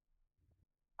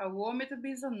 A wo met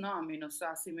bisa nome, no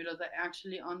sa si mi lota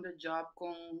actually on the job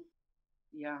com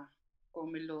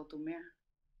mi loto me.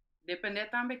 Depende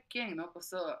também quem, no?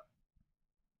 Porque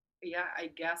I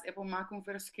guess é por mais com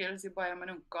verschil se vai a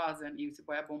um cousin e se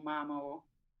vai a bom mama ou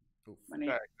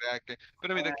Yeah, exactly.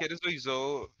 Pero mira, que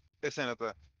sowieso is een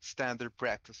standard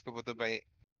practice. Que wordt bij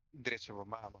diretso van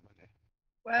mama, man.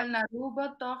 Well, na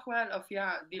Aruba toch wel, of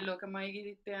die lo que mai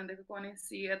gitende que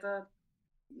conheci,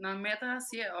 na meta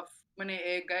assim, of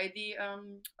guy di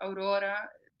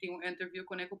Aurora, tinha interview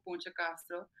com ele Poncha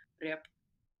Castro, rep,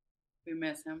 we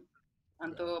miss him.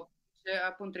 Anto, je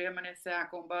apuntrei mané sa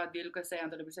comba deel que sei,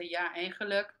 anto de bisa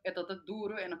eigenlijk, het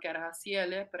duro en ook era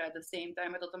ciele, but at the same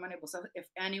time, het mané bosa, if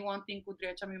anyone think could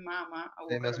reach mi mama, I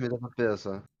Tem mais medo da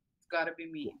peça. it's gotta be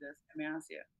me, das é minha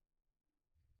assim.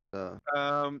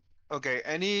 Okay,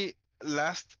 any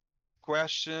last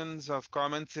questions of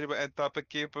comments about the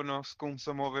topic here? Para nós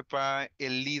começamos para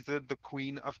Elisa, the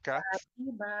Queen of Cats.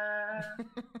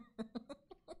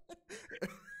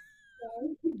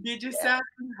 Digicel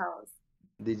house.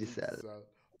 Digicel.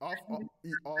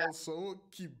 He also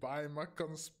Kibaima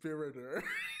conspirator.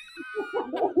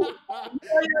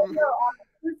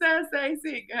 Say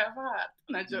sim,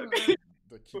 not joking.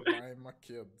 The Kibaima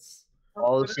kids.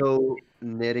 Also,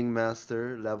 Knitting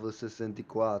Master, level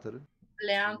 64.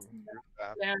 Plant,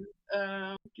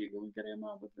 como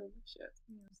queremos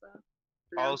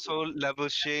Also, level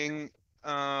Shing,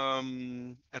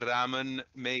 ramen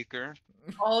maker.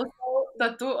 Also,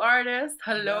 tattoo artist.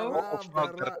 Hello.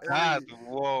 Verdad,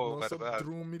 wow, Nossa verdad.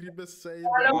 drumiri besei,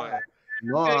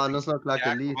 No, nós não claro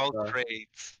que Jack of all lista.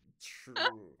 trades.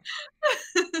 True.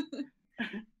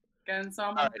 Can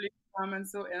someone please comment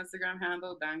so Instagram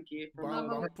handle? Thank you.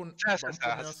 Vamos punir assim,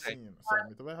 sabe?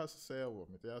 Me vai raciocel,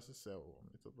 me vai raciocel,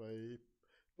 me vai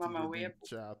Mama web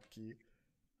chat aqui.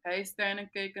 Hij is tijdens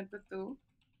kijken tattoo.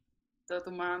 Tô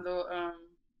tomando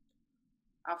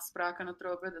afspraken no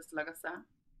tropa, dus laga sa.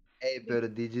 Hey, pero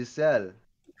Digicel.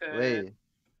 Wait.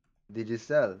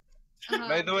 Digicel.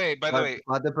 By the way.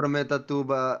 Wat prometa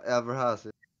tuba ever has?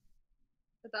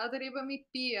 Het had er even met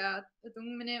Pia. Het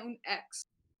doen meneer een ex.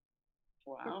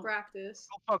 Wow. For practice.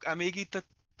 Oh fuck, amigi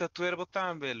tatuer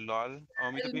botan be lol.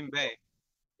 Oh, mi bin be.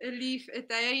 Lief,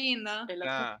 het hij ainda.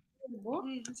 Ja.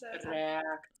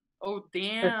 Oh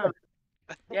damn.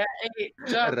 Yeah, hey,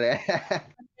 John.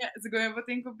 Ze gaan wat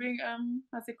in koping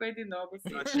als ik weet die nog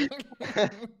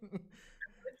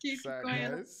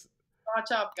Guys.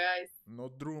 Watch up, guys. No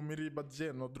drumiri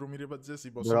badje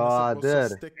si boss. Brother.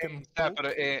 Stick and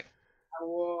poke.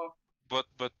 But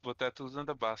tattoos não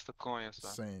basta com isso.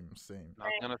 Same.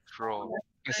 Not gonna throw.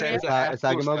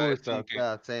 Essa que me gusta.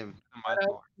 Yeah, same.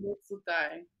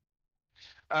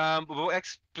 Vou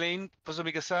explain para os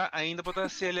amigos ainda pode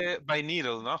ser by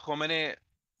needle, não? Como é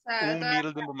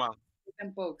needle de momento.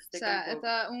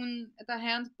 Esta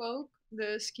hand poke,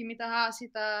 dus kimita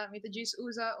hasita mita just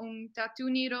usa tattoo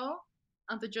needle,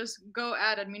 and to just go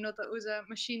at it. Minota usa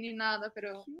machine ni nada,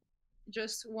 pero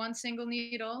just one single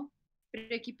needle,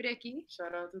 preki.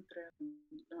 Shout out to Trey.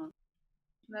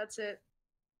 That's it.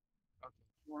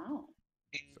 Wow.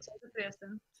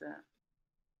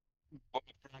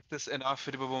 Practice enough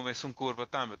voor de bewoners om curva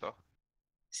também, toch?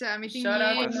 Shout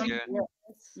out to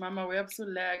Mama Web so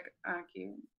leg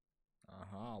aqui.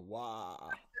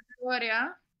 Wow.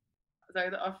 Gloria. Zeg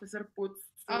de officer puts.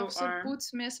 Officer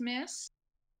puts mes.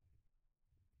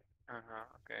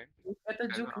 Oké. Het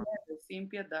is juke sem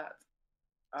piedade.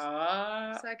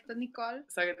 Zeg het Nicole.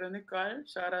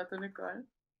 Shout out to Nicole.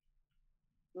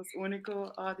 Ons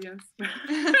único audience.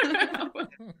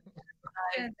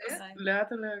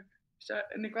 Letterlijk.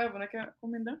 Nicole, wanneer kan je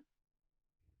komen?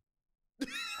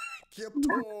 Quieto!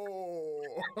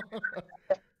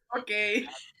 Ok.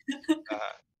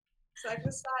 Zeg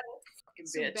de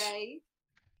Bitch.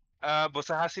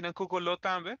 Você hasi ng kukulo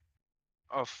também?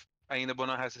 Of ainda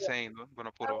bono hasi sa indo?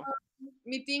 Bono puro?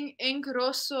 Meeting en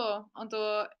grosso.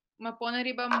 Anto mapone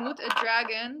riba mood a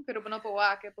dragon, pero bono po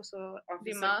wake po so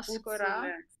di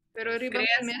mascora. Pero riba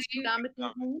mes damit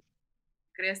mo.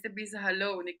 Creste bisa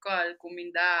hello Nicole,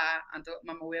 kuminda. Anto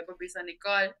mama weba bisa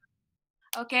Nicole.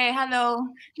 Okay,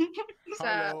 hello.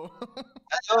 Hello.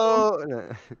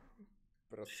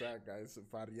 Pero guys,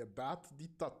 variedade de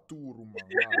tatu, mano.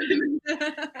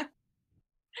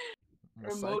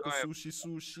 Mosaico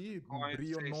sushi,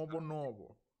 brio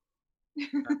novo.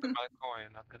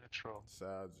 Not gonna throw.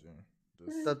 Sérgio.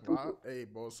 Ei,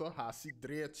 bolso hasi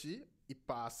dreti e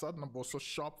passa no bolso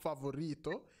shop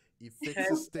favorito e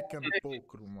fixa stick and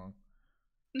poke, mano.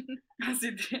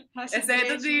 Essa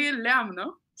é de lamb,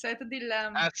 não? Essa é de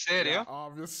lamb. Ah, sério? Yeah,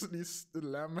 obviously,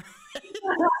 lamb.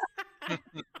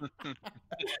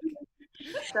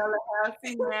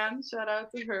 Tallahassee, man. Shout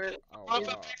out to her. Oh, I'm wow.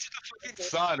 a fucking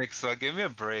Sonic, so give me a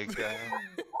break, guys.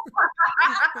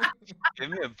 Give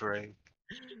me a break.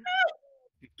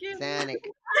 Sonic.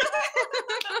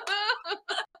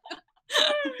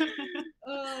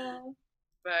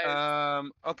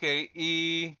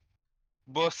 Okay,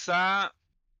 bosa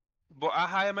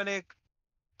hire many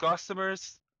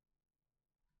customers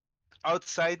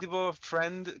outside the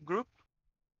friend group?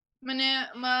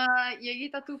 Maar je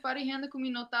gaat tu parihende com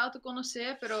notado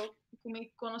conhecer, pero com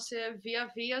conhecer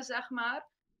via zeg maar.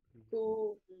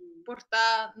 Ku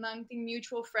portar nang ting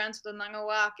mutual friends do nang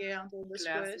awake anto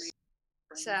después.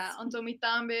 Sa anto mi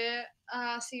tambe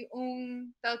si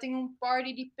ting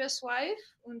party di peswife,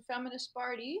 feminist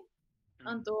party.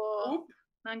 Anto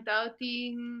nang tau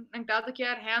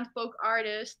keer handpoke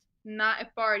artist na a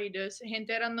party dus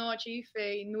hentera noche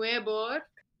fe nuebor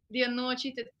dia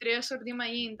noche te 3 horas de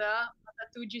manhã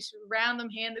tu just random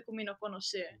hende como não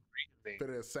conhecer.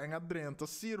 Pero sem adrento,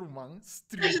 Sirman,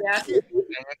 street.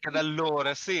 Anche da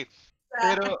allora, sì.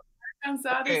 Pero,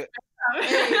 Cansado. okay.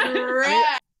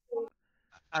 Hey,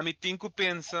 A mi tinku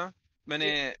pensa,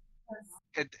 mene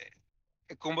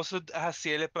como så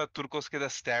hasiele pa turcos que da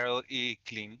sterile e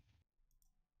clean.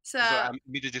 So I'm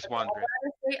just wondering.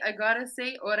 I gotta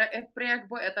say, ora é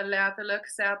prego é a letterlijk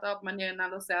setup, wanneer na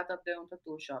do setup de um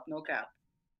tattoo shop, no cap.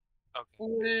 Okay.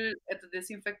 Full, het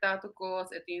desinfectato kos,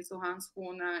 het in zo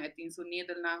handschoenen, het in zo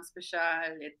Nederlands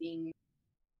speciaal, het in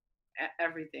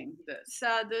everything.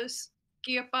 Dus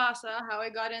que pasa, how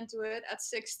I got into it at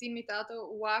 16, mi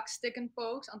tato wax stick and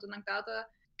pokes, anto nang tata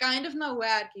kind of na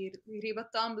werk hier, riba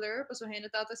Tumblr, paso hende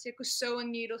tata siya ko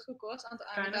sewing needles ko kos, anto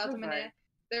ang tata mene,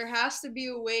 there has to be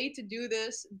a way to do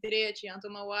this direito, anto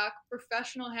ma wak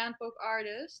professional hand poke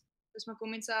artist, dus ma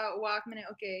kuminsa wak mene,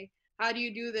 okay, how do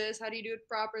you do this, how do you do it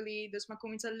properly, dus ma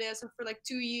kuminsa lesa for like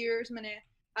 2 years, mene,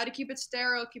 how to keep it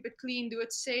sterile, keep it clean, do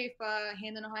it safe, pa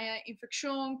hende no haya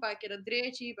infección, pa que da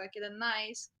direito, pa que da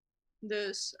nice.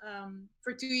 Dus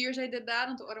for 2 years I did that.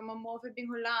 Anto ora move in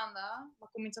Hollanda, maar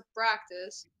comincia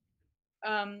practice.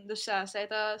 Dus ja, zei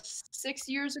dat 6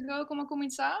 years ago como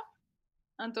comincia.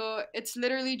 Anto it's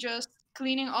literally just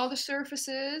cleaning all the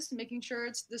surfaces, making sure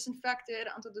it's disinfected.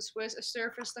 Anto the Swiss a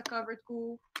surface that covered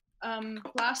cool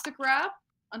plastic wrap.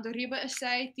 Anto riba is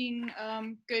zij 10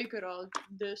 keukenrol,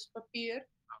 dus papier.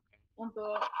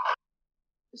 Anto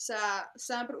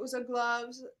sempre usa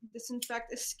gloves,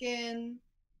 disinfect the skin.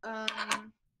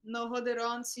 No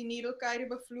hoderon si needle kaya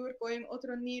ba vloer ko yung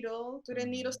otro needle. To the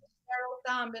needles sterile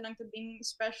tambe nang to being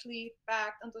specially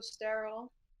packed anto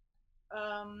sterile.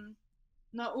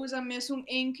 No usa mesmo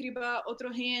inkriba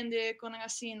otro hende con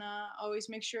asina. Always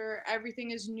make sure everything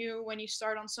is new when you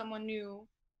start on someone new.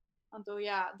 Anto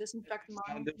disinfect man.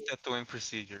 Standard tattooing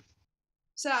procedure.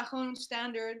 Sa gewoon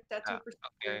standard tattoo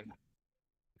procedure.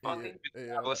 Okay.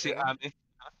 Você ame?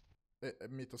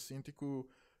 Me tô sentindo que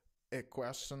é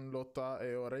question lota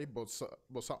e ora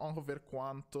você ongeveer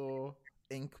quanto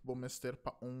ink bomester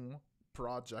para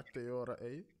project e ora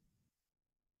é?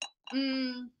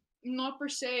 Not per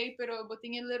se, pero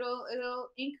botinha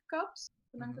little ink cups.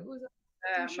 Usa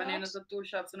wanneer het tattoo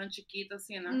shop zo'n chiquita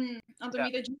assim, né? Anto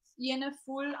mi da jiene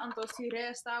full, anto si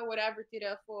resta whatever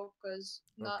tira focus.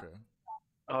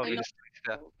 Okay.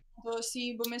 Anto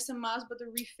si bomester mas but the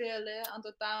refill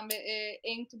anto tambe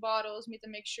inked bottles me to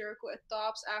make sure ko it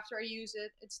tops after I use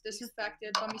it it's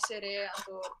disinfected pa mi sere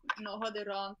anto no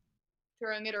hoderon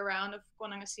throwing it around of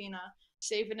konang asina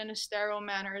save it in a sterile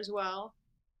manner as well.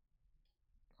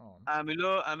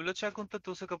 Amilo check un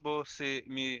tattoo sa kabo si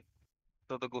mi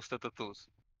todo gusta tattoos.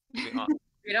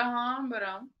 Mira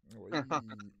hambra.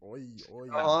 Oi.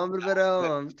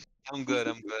 I'm good.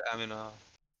 I mean,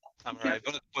 I'm right.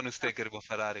 Vou pôr no sticker para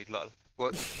Ferrari, lol.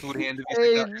 Tur hände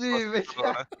vi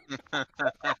ska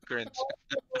cringe.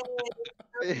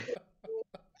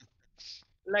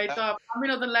 Light up. I'm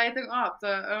not the lighting up.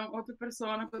 The other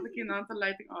person put the kid on the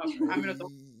lighting up. I'm not.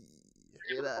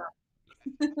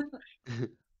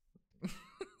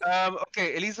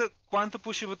 Okay, Elisa, quanto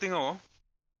push você tem ó?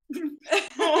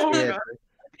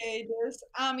 Okay, dus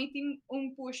mi ting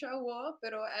push awo,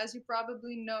 pero as you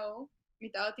probably know, mi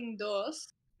tao ting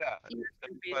dos.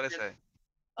 Parece.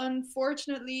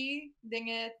 Unfortunately,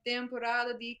 dinge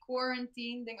temporada di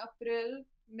quarantine, ding april,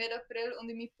 mid-april,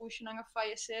 onde mi push nang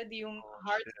fallece di yung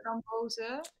heart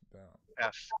thrombose.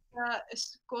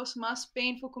 Is cos mas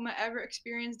painful como I ever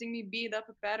experienced ding mi vida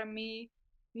para mi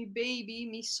baby,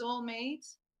 mi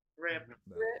soulmate. Rip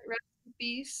in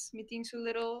peace. Mi ting su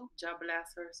little. God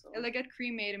bless her soul. Ela get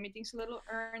cremated. Mi ting su little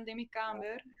urn ding mi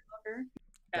kamer.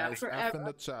 Guys, F in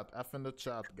the chat, guys.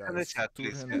 In the chat,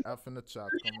 please. F in the chat,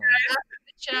 come on. F in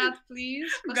the chat,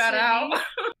 please. Got out.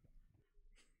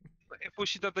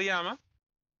 Pushita Toyama?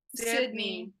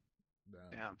 Sydney.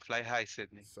 Damn. Yeah, fly high,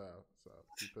 Sydney. So,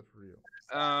 keep it real.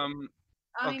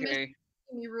 Okay.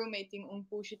 Mi roommating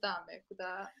pushitame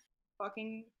kuda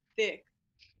fucking thick.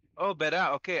 Oh,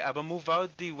 bera, okay. Aba move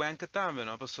out di Wankatame,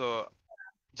 no? So,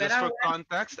 just Bera, for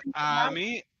context,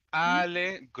 Ami,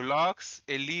 Ale, Glocks,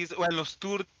 Elise, well, nos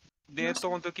tour de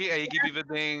tonto aqui, aí que vive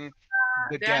em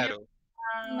the ghetto.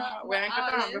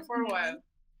 Wankatame for a while.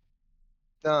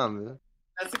 Tame.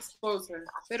 Let's expose her.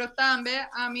 Pero tambe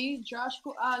ami Josh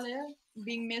ku Ale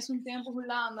bing mesmo tempo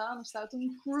Holanda, no staat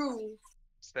een crew.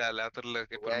 Stel, letterlijk.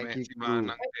 Ik Wanky permit, crew. man.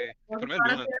 Ik permit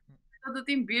Luna. Todo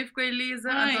tem beef com a Elisa,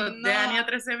 Ai, então não. Danny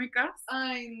atrás de minha casa.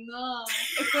 Ai, não.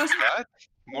 Ik was What?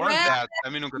 More on that. I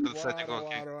mean, nunca te Wara, sete com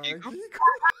wara, Kiko. Kiko.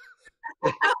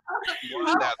 More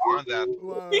on that, more on that.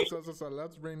 Wow, so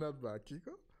let's bring that back,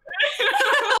 Kiko.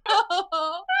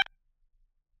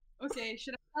 Okay,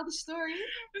 should I tell the story?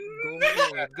 Go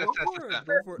for it. Go for it.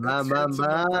 Go for it. Bam, It's bam, in the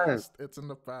bam. past. It's in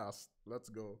the past. Let's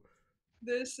go.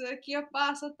 Dus kia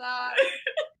pasa tá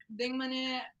ding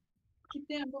mane que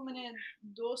tempo mane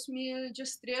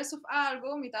 2013 of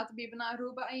algo, mi tata biba na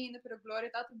Aruba ainda, pero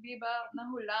Gloria tata biba na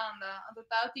Holanda. Então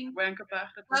tata tem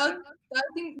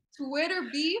Twitter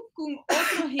beef com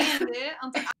outro gente,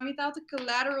 então a mi tata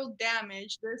collateral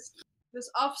damage. Dus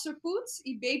Officer Poets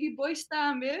e Baby Boys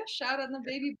também, shout out na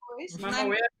Baby Boys. Mama,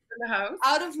 we're in the house.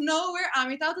 Out of nowhere, a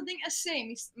mi tata ding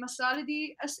SA, masali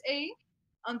di SA.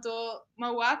 Anto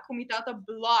mawak kumitata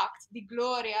blocked di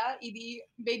Gloria e di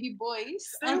Baby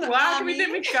Boys. Anto ami tem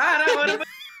minha cara agora.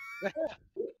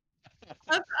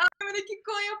 Anto ami que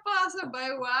coisa passa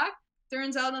by wak.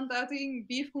 Turns out anto tem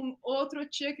beef com outro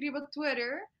chick riba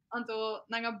Twitter. Anto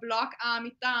nanga block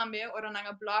ami tambe or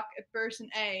nanga block a person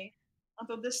A.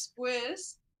 Anto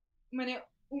después, mane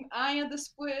año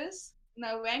después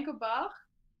na Wankebach.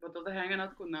 Wat dat hangen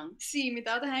out com não? Sim, me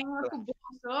tata hang out com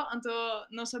bolso, anto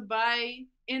nossa bai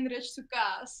enrich su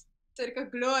cas. Cerca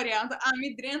Gloria, anto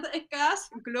ami drenta e cas,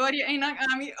 Gloria e nang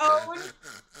ami own.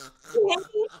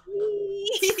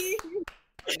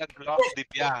 Una Glock di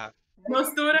piaja.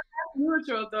 Nostura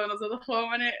mucho, to nosotros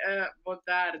jóvenes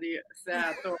votar di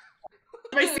certo.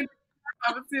 Mas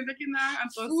sinto que não,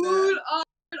 então Full on,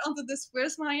 anto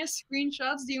después mga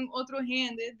screenshots di outro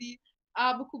gente di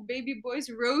abo com Baby Boys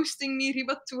roasting me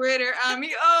riba Twitter,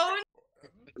 ami own.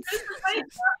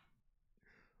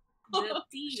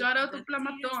 Shout out to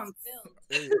Plamatons.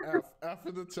 Hey, F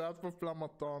in the chat for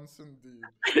Plamatons, indeed.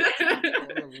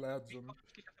 What a legend.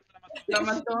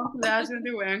 Plamatons, legend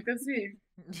di Wanka, sim.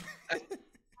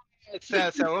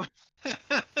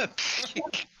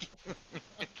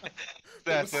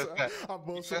 A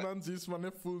bolsa não diz, mano,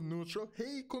 é full neutral.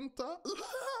 Hey, conta.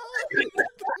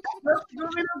 Siguro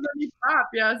não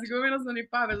papia, siguro não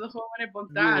papia, so jóvenes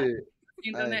votar.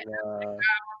 Internet,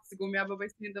 siguro minha babá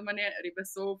sinta mané, riba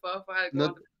sofa, fala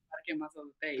contra que mais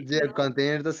eu tenho. Dia,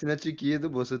 container tá sendo chiquito,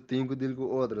 você tem que dizer com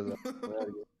outras.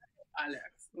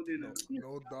 Alex,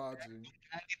 no dodging.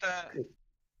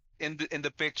 In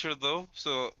the picture though,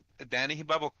 so Danny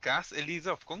hibabo kas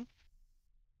Elisa of kung?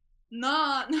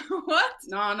 No, what?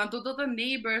 No, na tudo the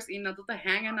neighbors e na tudo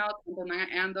hanging out and na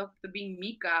end up to being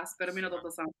Mikas, pero mi no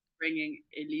tudo sa bringing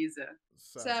Elisa.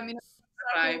 Sa mi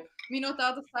no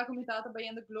tata sta com mi tata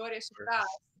baiando Gloria su casa.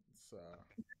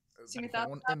 Si mi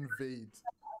tata invade.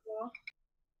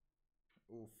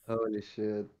 Holy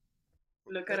shit.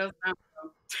 Look at us now.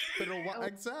 Pero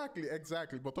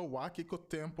exactly. Boto waki ko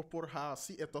tempo por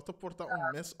hasi e toto porta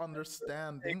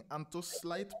misunderstanding anto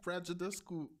slight prejudice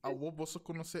ku awo boso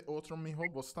conhece outro miho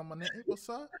bosta mane e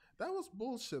bosa. That was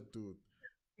bullshit, dude.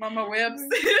 Mama Webs.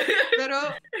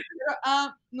 pero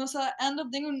nossa end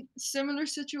up ding un similar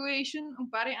situation un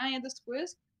par de años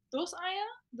después. 2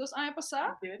 años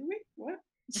passar. Did we? What?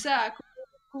 Sa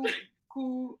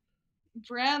ku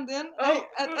Brandon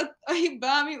ay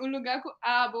bami un lugar ku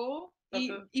abo e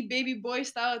Baby Boy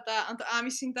style tá anto ami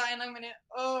sinta nang mane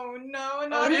oh no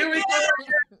here we go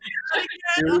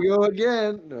Here we go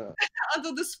again.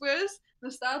 Anto después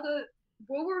nos tata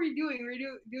what were we doing? We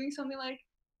were doing something like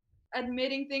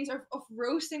admitting things of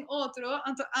roasting otro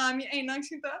anto ami ay nang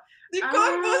sinta di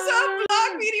combo sa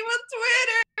block me on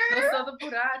Twitter. Nossa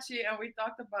Purachi and we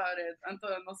talked about it. Anto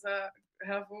nossa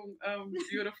have a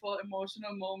beautiful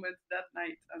emotional moment that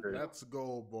night. Let's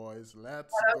go, boys.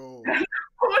 Let's go.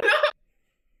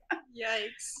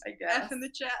 Yikes. I guess. F in the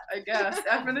chat. I guess.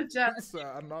 F in the chat.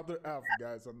 Another F,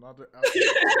 guys. Another F.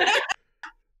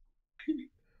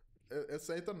 It's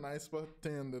a nice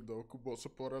pretend though. Que você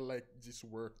pode like just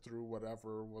work through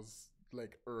whatever was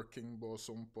like irking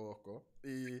você pouco.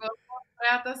 E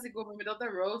Prata seguro me deu the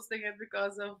roasting it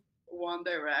because of One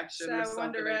Direction or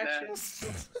something like that.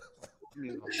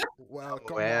 Well,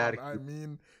 come Where? on. I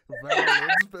mean,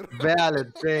 valid, pero...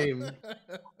 Valid, same.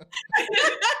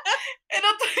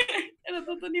 Era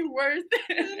todo ni worth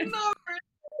it. No,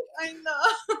 I know.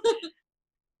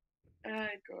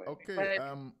 Ai, God. Okay,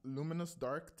 Luminous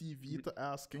Dark TV tá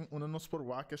asking una nos por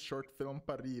wake short film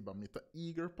pariba. Me tá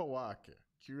eager pa wake.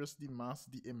 Curious di mas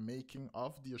di a making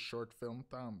of the short film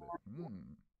tambe.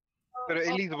 Pero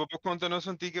Elisa, vou contar-nos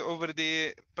um tique over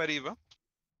de Pariba.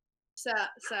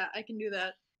 I can do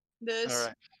that. Dus,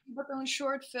 Alright. wat een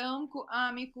short film ku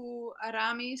Ami ku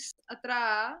Aramis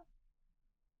atra.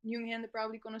 Yung gente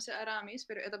probably conoce Aramis,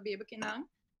 pero esta bebe que não.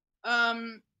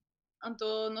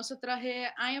 Anto nos traje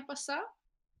año pasado.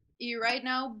 E right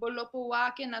now bolopo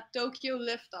wake na Tokyo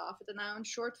Liftoff. Ito na een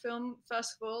short film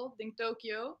festival in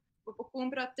Tokyo. Bopo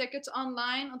compra tickets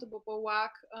online. Anto bopo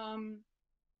wak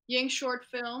yung short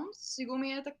films.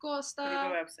 Sigumi ito costa.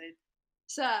 Riba website.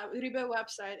 Sa Riba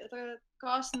website. Ito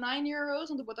cost €9.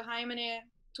 Anto boto haimene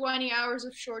 20 hours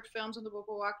of short films. Anto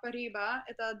bopo wak pa riba.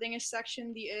 Ito ding is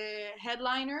section di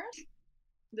headliners.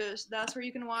 Dus that's where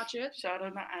you can watch it. Shout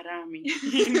out na Arami.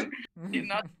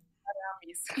 Not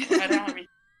Aramis. Arami.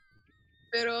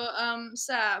 Pero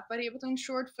sa pariba tong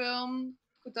short film,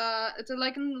 it's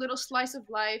like a little slice of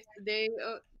life.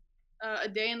 A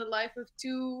day in the life of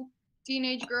two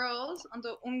teenage girls.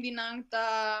 Anto dinang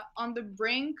ta on the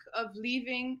brink of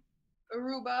leaving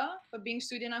Aruba, but being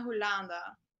student na Hollanda.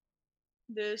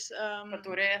 Dus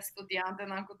Pature estudiante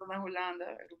na kuto na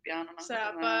Hollanda, Europeano na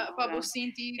sa kuto na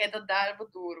pabosinti é do dar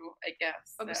futuro, I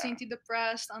guess. pabosinti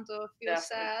depressed, anto feel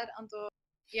sad, anto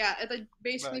yeah, it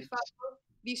basically follow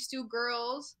these two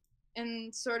girls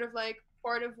and sort of like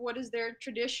part of what is their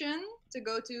tradition to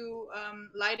go to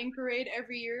lighting parade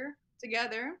every year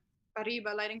together.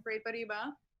 Pariba, lighting parade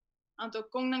Pariba. Anto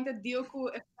kung nang te deal ku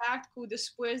effect ku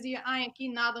después dia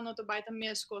aqui nada no te baita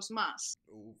mescos mas.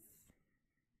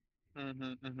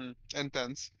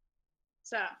 Intense.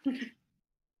 Sa.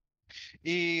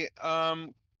 E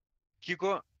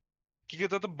Kiko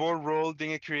dat een board role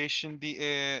dingen creation die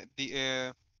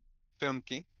film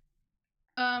ki.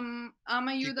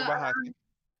 Ama yuda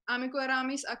ami ko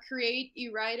aramis a create e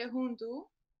write junto.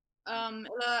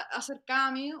 Ela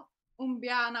acercami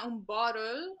biana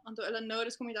bottle, anto ela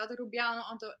notice comunidade rubiano,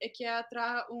 anto ekia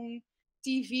tra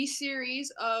TV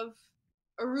series of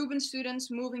Aruban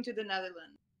students moving to the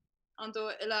Netherlands.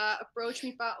 Anto ela approach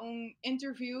me pa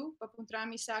interview, pa puntra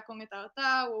mi sa kung ita,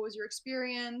 what was your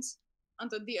experience?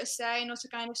 Anto di asay no sa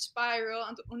kind of spiral,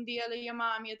 anto dia ela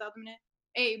yamami ita mine,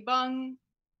 hey, bang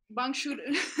shoot,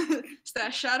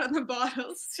 shout out the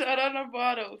bottles. Shout out the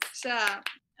bottles. Sa,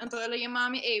 anto ela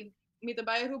yamami, hey, mita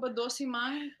bay ruba dosi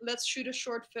man, let's shoot a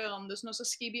short film. Dus no sa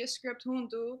skibi a script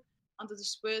junto, anto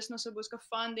después no sa busca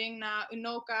funding na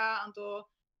Unoka, anto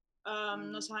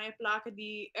nos haya placa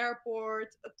the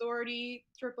Airport Authority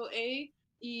AAA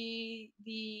e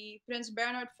the Prince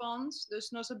Bernhard Funds.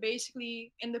 Dus nos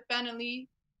basically independently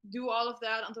do all of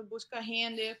that anto busca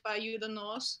gente pa ayuda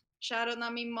nos. Shout out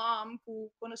na mi mom ku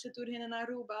conoce tur gente na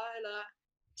Aruba, ela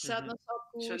set nos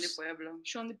up ku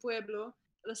Sean de Pueblo.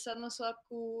 Ela set nos up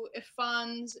ku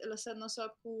funds, ela set nos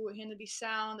up ku gente di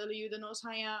sound, ela ayuda nos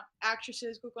haya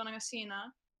actresses ku konang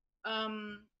asina.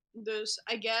 Dus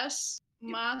I guess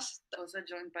mas Osa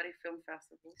join Paris Film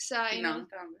Festival.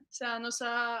 Sa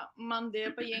nosa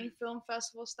mande pa yung film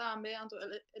festivals tambe anto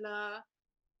ela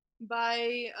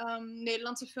bij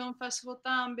Nederlandse Film Festival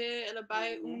tambe, ela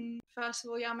bij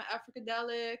festival jama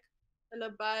Africadelic, ela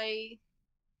bij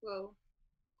qual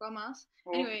más?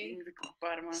 Anyway,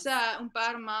 sa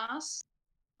par más.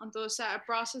 Anto sa a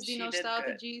process di no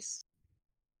strategies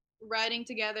writing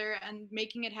together and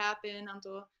making it happen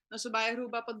anto nosso bairro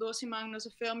pa dosimang, nosso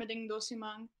filme ding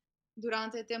dosimang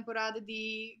durante a temporada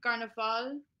de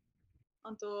carnaval.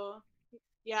 Anto,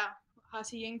 yeah,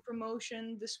 hasiyang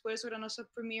promotion después ora nossa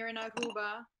premiere na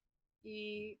Aruba.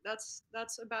 E that's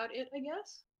about it, I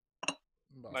guess.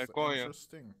 That's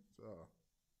interesting. So,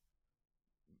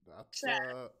 that's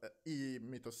e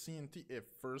mita sinti e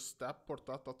first step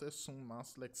portato te sum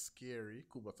mas like scary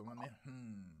kuba tumane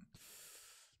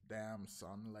damn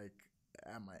son, like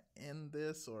am I in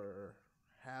this or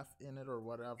half in it or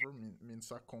whatever?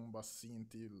 Minsa comba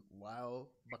sinti while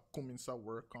but cominça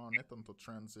work on it until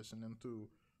transition into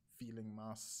feeling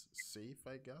mas safe,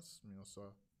 I guess.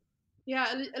 Minsa. Yeah,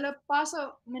 ela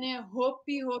passa mene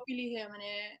hopi lihe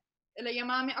mene ela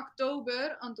yamami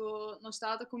October anto no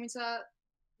stata cominça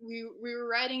we were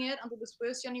writing it until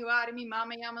después Januari mi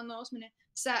mama yama nos mene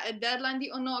sa a deadline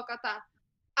di ono kata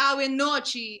awe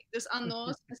nochi dus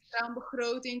anos is een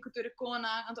begroting cultuur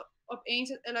kona anto opeens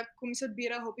ela começa a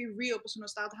virar roupa real, porque não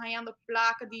está ganhando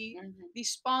placa de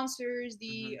sponsors,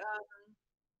 de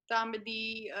também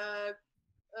de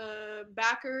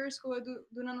backers que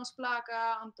doen nos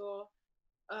placa, anto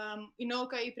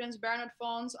Inoka e Prins Bernhard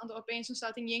Fonds, anto opeens não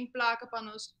está em placa para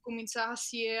nos começar a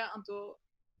ser, anto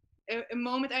a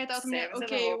moment I thought,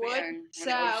 okay,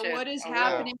 what is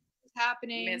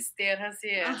happening? Mister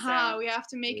We have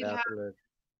to make it happen.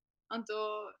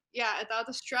 Anto, yeah, het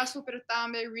had stressful, pero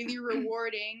também really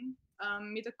rewarding.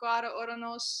 Met de cara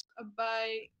oranos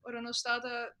bij oranos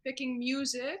staat picking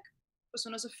music. Dus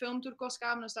ons film tour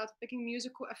koskam, nos staat picking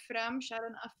music ku Afrem,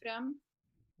 Sharon Afrem.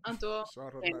 Anto.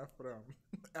 Sharon Afrem.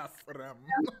 Afrem.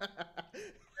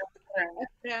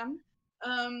 Afrem.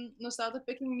 Nos staat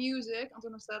picking music. Anto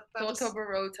nos staat Toto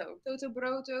Baroto. Toto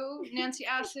Baroto, Nancy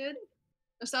Acid.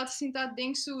 Nos staat zien dat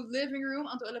ding zo living room.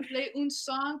 Anto ele play un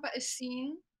song pa is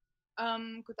scene.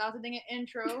 Que tata dingen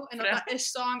intro en dat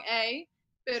is song A,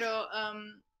 pero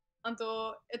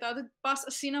anto het pas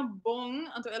assim na bom,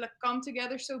 anto ela come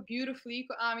together so beautifully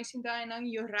ko ami sinta nang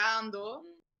llorando.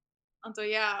 Anto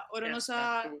yeah, ora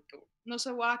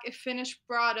nosa walk a finished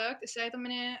product. It's like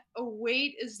a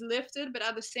weight is lifted, but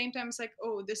at the same time it's like,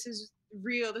 oh, this is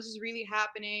real, this is really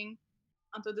happening.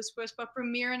 Anto después pa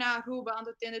premiere na Aruba,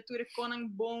 anto tende ture konang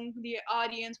bong die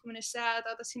audience como ne sad,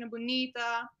 tata sina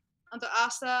bonita. Anto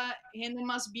hasta gente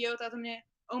más bio tata me,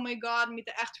 oh my god, me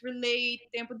te echt relate,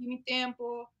 tempo di mi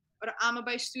tempo. Ora ama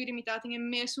bij studie, me tata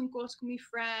miss un course con mi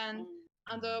friend.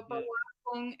 Anto pa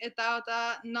kong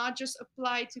etata not just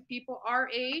apply to people our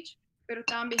age, pero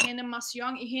también gente más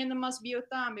young y gente más bio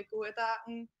también, ko eta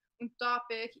un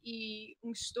topic y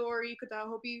un story que ta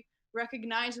hopi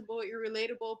recognizable,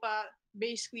 relatable, pa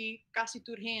basically kasi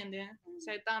turhende.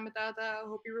 Zij tame tata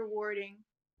hope you rewarding.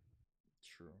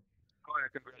 True. Oh yeah,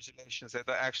 congratulations. I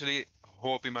actually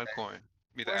hope in my coin.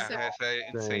 Met de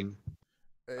eigen insane.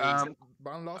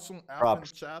 Ban los un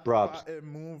props, chat props. A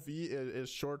movie is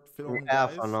short film Un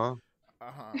guys. no?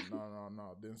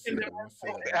 No, didn't say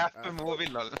it. After movie,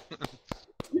 lol.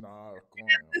 No,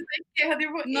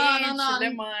 coño. No.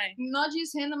 Not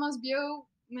just hende mas bio,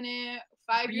 meneer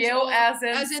 5 years old. As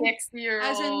in 60 years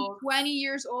old. As in 20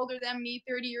 years older than me,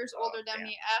 30 years older than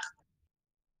me. Echt.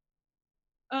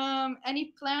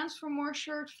 Any plans for more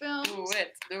short films?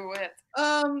 Do it.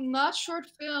 Not short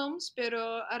films,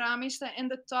 pero Arami está in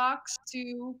the talks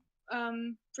to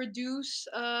produce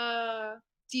a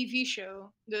TV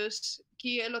show. Dus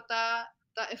kia lo ta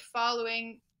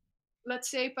following, let's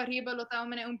say pariba lo ta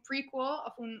un prequel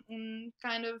of un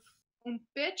kind of un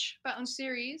pitch para un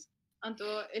series.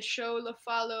 Anto a show lo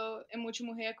follow e mucho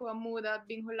mujer ko muda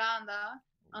bing Holanda.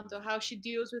 Anto how she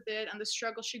deals with it and the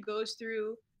struggle she goes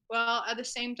through. Well, at the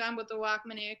same time, with the walk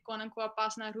meneer kon qua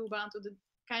pas na Aruba, anto the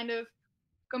kind of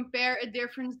compare a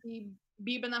difference die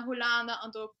biba na Holanda,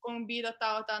 anto kon bida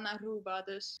tauta na Aruba,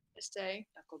 dus stay.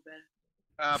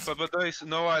 Papa dois,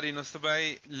 no worry, nós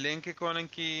também link kon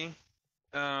aqui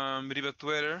riba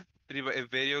Twitter, riba a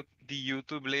video die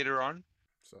YouTube later on.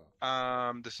 So.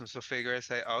 Dus nós figure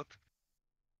it out.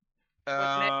 E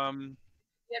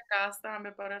a casa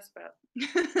também para respeito.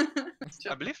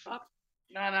 Alsjeblieft?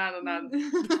 Nada.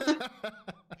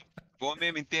 Vos me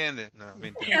entende? No, me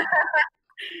entende.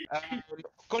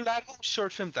 Con largo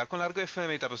short film ta, con largo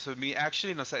film ta, so me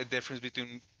actually no sa difference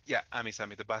between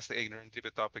sami the basta ignorant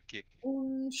type topic ki.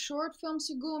 Short film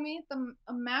sigumi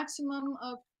a maximum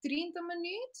of 30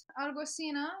 minutes, algo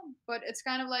así, but it's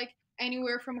kind of like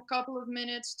anywhere from a couple of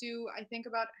minutes to I think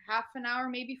about half an hour,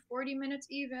 maybe 40 minutes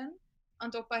even.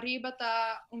 Anto pariba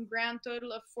ta un grand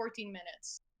total of 14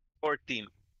 minutes. 14.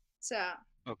 So.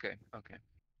 Okay.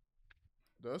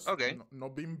 Dus okay. No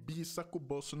bem bisa que o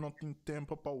bolso não tem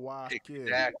tempo para work.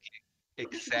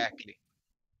 Exactly.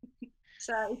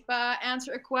 So if I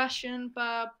answer a question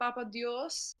pa Papa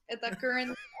Dios at the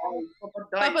current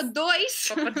Papa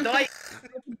Dois.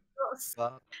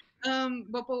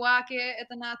 Bopo wake at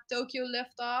na Tokyo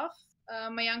liftoff.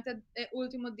 Mayang ta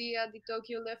ultimo dia di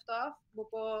Tokyo liftoff.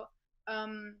 Bopo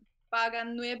paga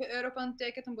 €9 pa un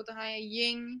ticket en boto haya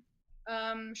ying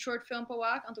short film pa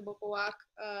wak anto bopo wak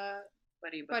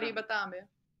pariba tambe.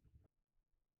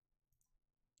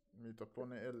 Me te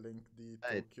pone a link die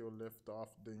Tokyo Liftoff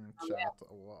ding chat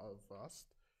vast.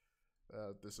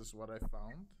 This is what I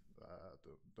found.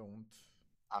 Don't.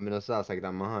 A mí no se hace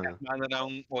gran maja. Mandan a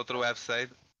un otro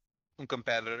website, un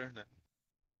competitor. No.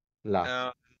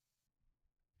 La.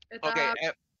 Okay.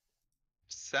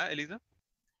 Elisa?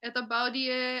 Het about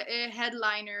die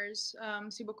headliners.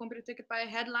 Si bo compre ticket bij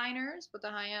headliners, but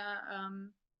dan ga je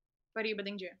pariba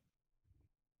ding je.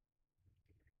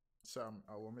 Sam,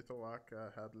 I want me to work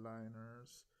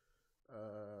headliners.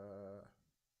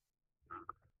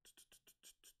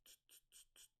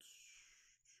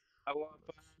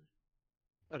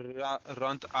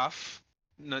 Round off.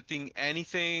 Nothing,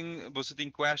 anything.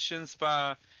 Visiting questions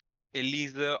pa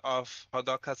Elisa of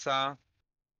Hodokhasa,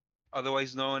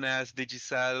 otherwise known as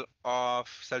Digicel of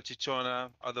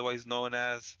Salchichona, otherwise known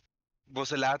as.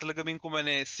 Você lá talaga min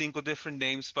kumane 5 different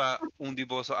names pa di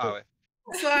boso awe.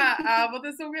 So,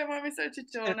 vou só ver uma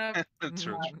salchichona.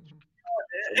 True.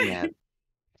 Man.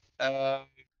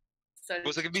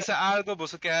 Você que bisa algo,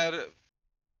 você quer.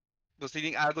 Você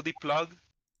tem algo de plug?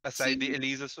 Aside de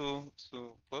Elisa su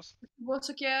post?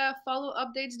 Você quer follow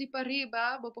updates de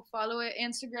Pariba, vou follow o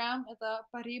Instagram, é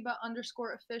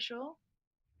Pariba_official.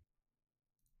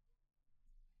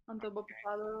 Então vou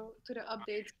follow to the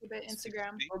updates do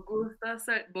Instagram.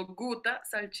 Boguta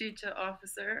Salchicha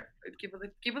Officer.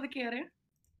 Que você quer?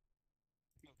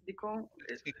 De com.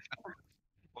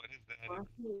 What is that?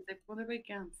 Depois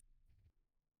weekend.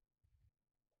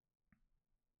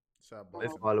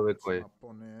 Follow it, coi.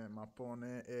 Ma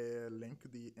pone link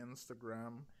di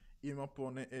Instagram e ma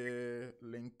pone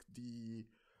link di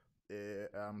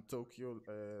Tokyo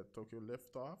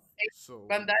Liftoff. So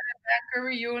Bandai Banker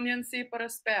Reunion si para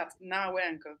spet. Na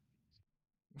wenka.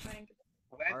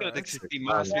 Bueno, existe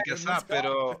mais, fica sabe,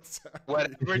 pero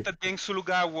whatever tá tem seu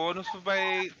lugar, não se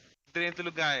vai dentro do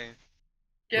lugar.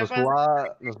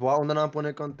 Nos voa onde não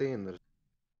pone containers.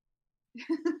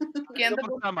 Quem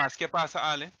tá mais? Que passa,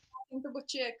 Ale?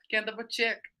 Quem tá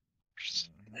check.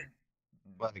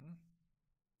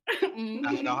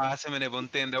 Não, há se me não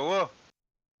entende,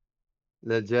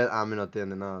 Legit, a mim não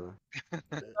entende nada.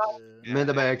 Me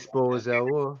vai expose,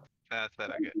 That's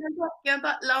good. Quem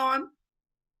tá lawn?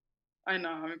 Ai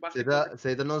não, me basta.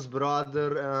 Sei da nos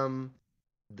brother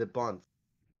de Pont.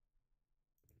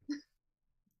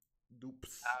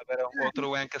 Dupes. Pero outro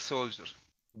wank soldier.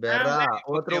 Berra,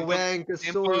 outro wank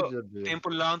soldier. Tempo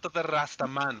lonto de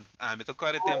Rastaman. Me tocou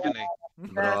o tempo, né?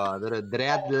 Brother,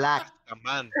 dreadlock.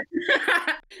 Rastaman.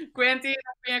 Quentin,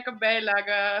 minha cabelo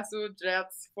laga su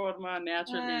dreads forma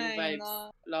naturally vibes.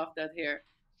 No. Love that hair.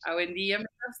 Hoje dia me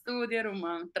studiar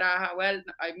uma traja, well,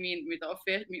 I mean, me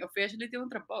officially tem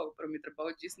trabalho, pero mi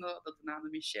trabalho diz no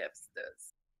tornando mi chefs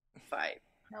das vibe.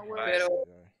 No Pero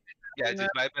Yeah, just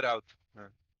vibe it out.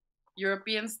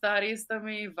 European studies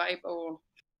também vibe o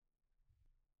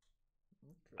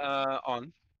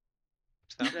On.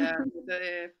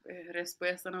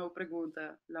 resposta na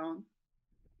pergunta, Laon.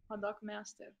 Hodok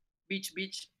Master. Beach.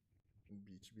 Beach,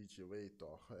 wait,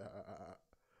 toch.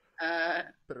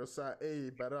 Pero sa,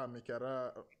 bara, me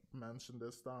quero mention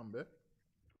this tambe.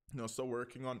 No, so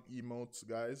working on emotes,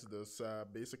 guys. This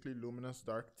basically Luminous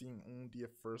Dark Team the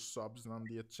first subs on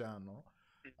the channel.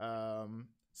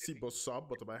 Si bo sub,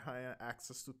 but by higher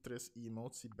access to 3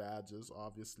 emotes e badges,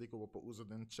 obviously, que eu vou usar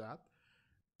no chat.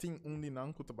 Ting di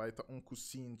nang ku tabaita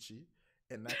kusinchi.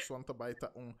 E next one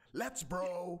tabaita let's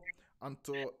bro!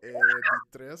 Anto di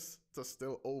 3 tá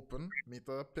still open.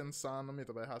 Mita pensando,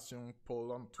 mita vai fazer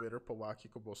poll on Twitter pa waki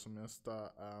ko bosumis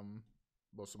ta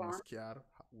bosumis kiar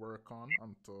work on.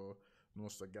 Anto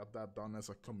nos to get that done as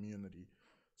a community.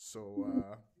 So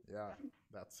yeah,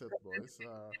 that's it, boys.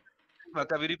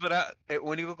 Makabiri para o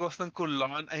único que gostam com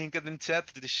LON a gente tem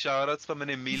chat de shoutouts para uma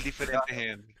mil diferente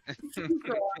gente.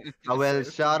 Well,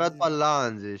 shout out para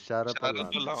Lange, shout out para Shout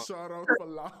out Lange. to LON. Shout out for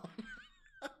long.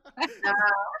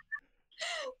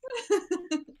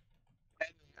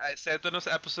 Certo nos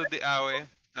episode de Awe.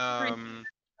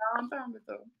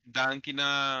 Danke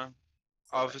na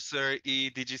Officer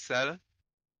e Digicel.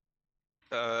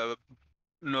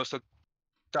 Nós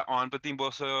tá on para tim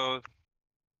boso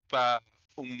para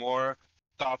more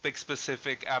topic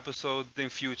specific episode in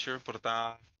future,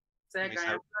 porta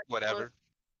whatever.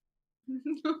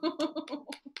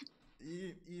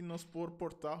 E nos por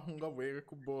portar hunga wega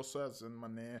ku boso as in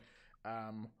mané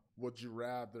would you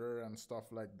rather and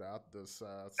stuff like that. This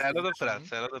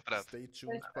stay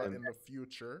tuned in the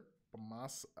future.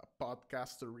 Mas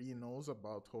podcaster knows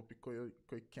about hope koi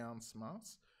counts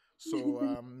mas. So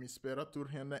mi spera tur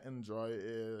henne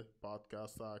enjoy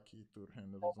podcast aqui tur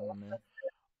henne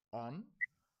on.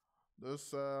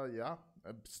 Dus yeah,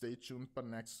 stay tuned para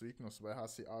next week. Nos vai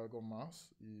hasi algo mas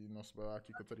e nos vai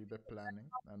aqui com o planning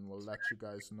and we'll let you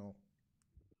guys know.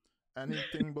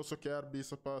 Anything você quer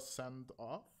bisa para send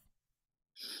off?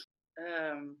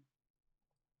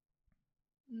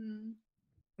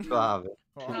 Suave.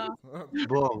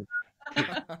 Bom.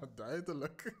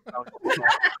 Duidelijk.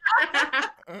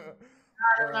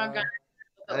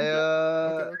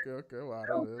 Okay.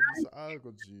 Waarom? Dat is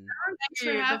algo de. Thanks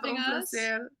for having us.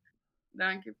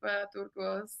 Dank je pa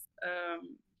Turcos.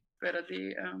 Para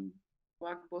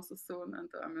Wakboso soon,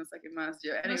 então a mensagem mais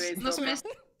dia. Anyway, Nós so também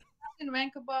in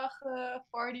Wenkebach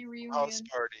party reunion. House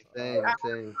party.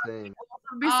 Same.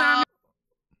 bisa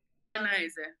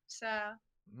nice. Sa.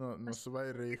 No se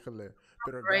vai regelen.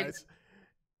 Pero Right. guys,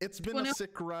 it's been a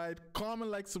sick ride. Comment,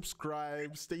 like,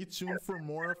 subscribe. Stay tuned for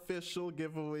more official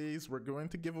giveaways. We're going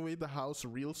to give away the house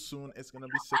real soon. It's going to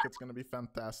be sick. It's going to be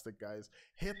fantastic, guys.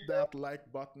 Hit that like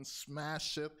button,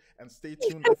 smash it, and stay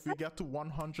tuned. If we get to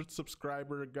 100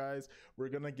 subscribers, guys, we're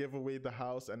going to give away the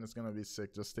house, and it's going to be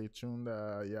sick. Just stay tuned.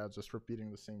 Yeah, just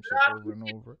repeating the same shit over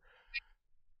and over.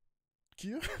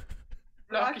 Cute.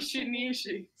 Block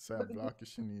Shinichi. Block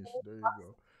Shinichi. There you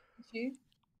go.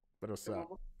 Pero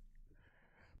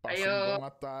passem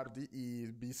boa tarde e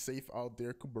be safe out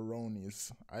there com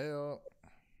bronies. Ayo.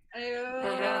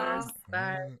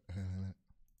 Bye.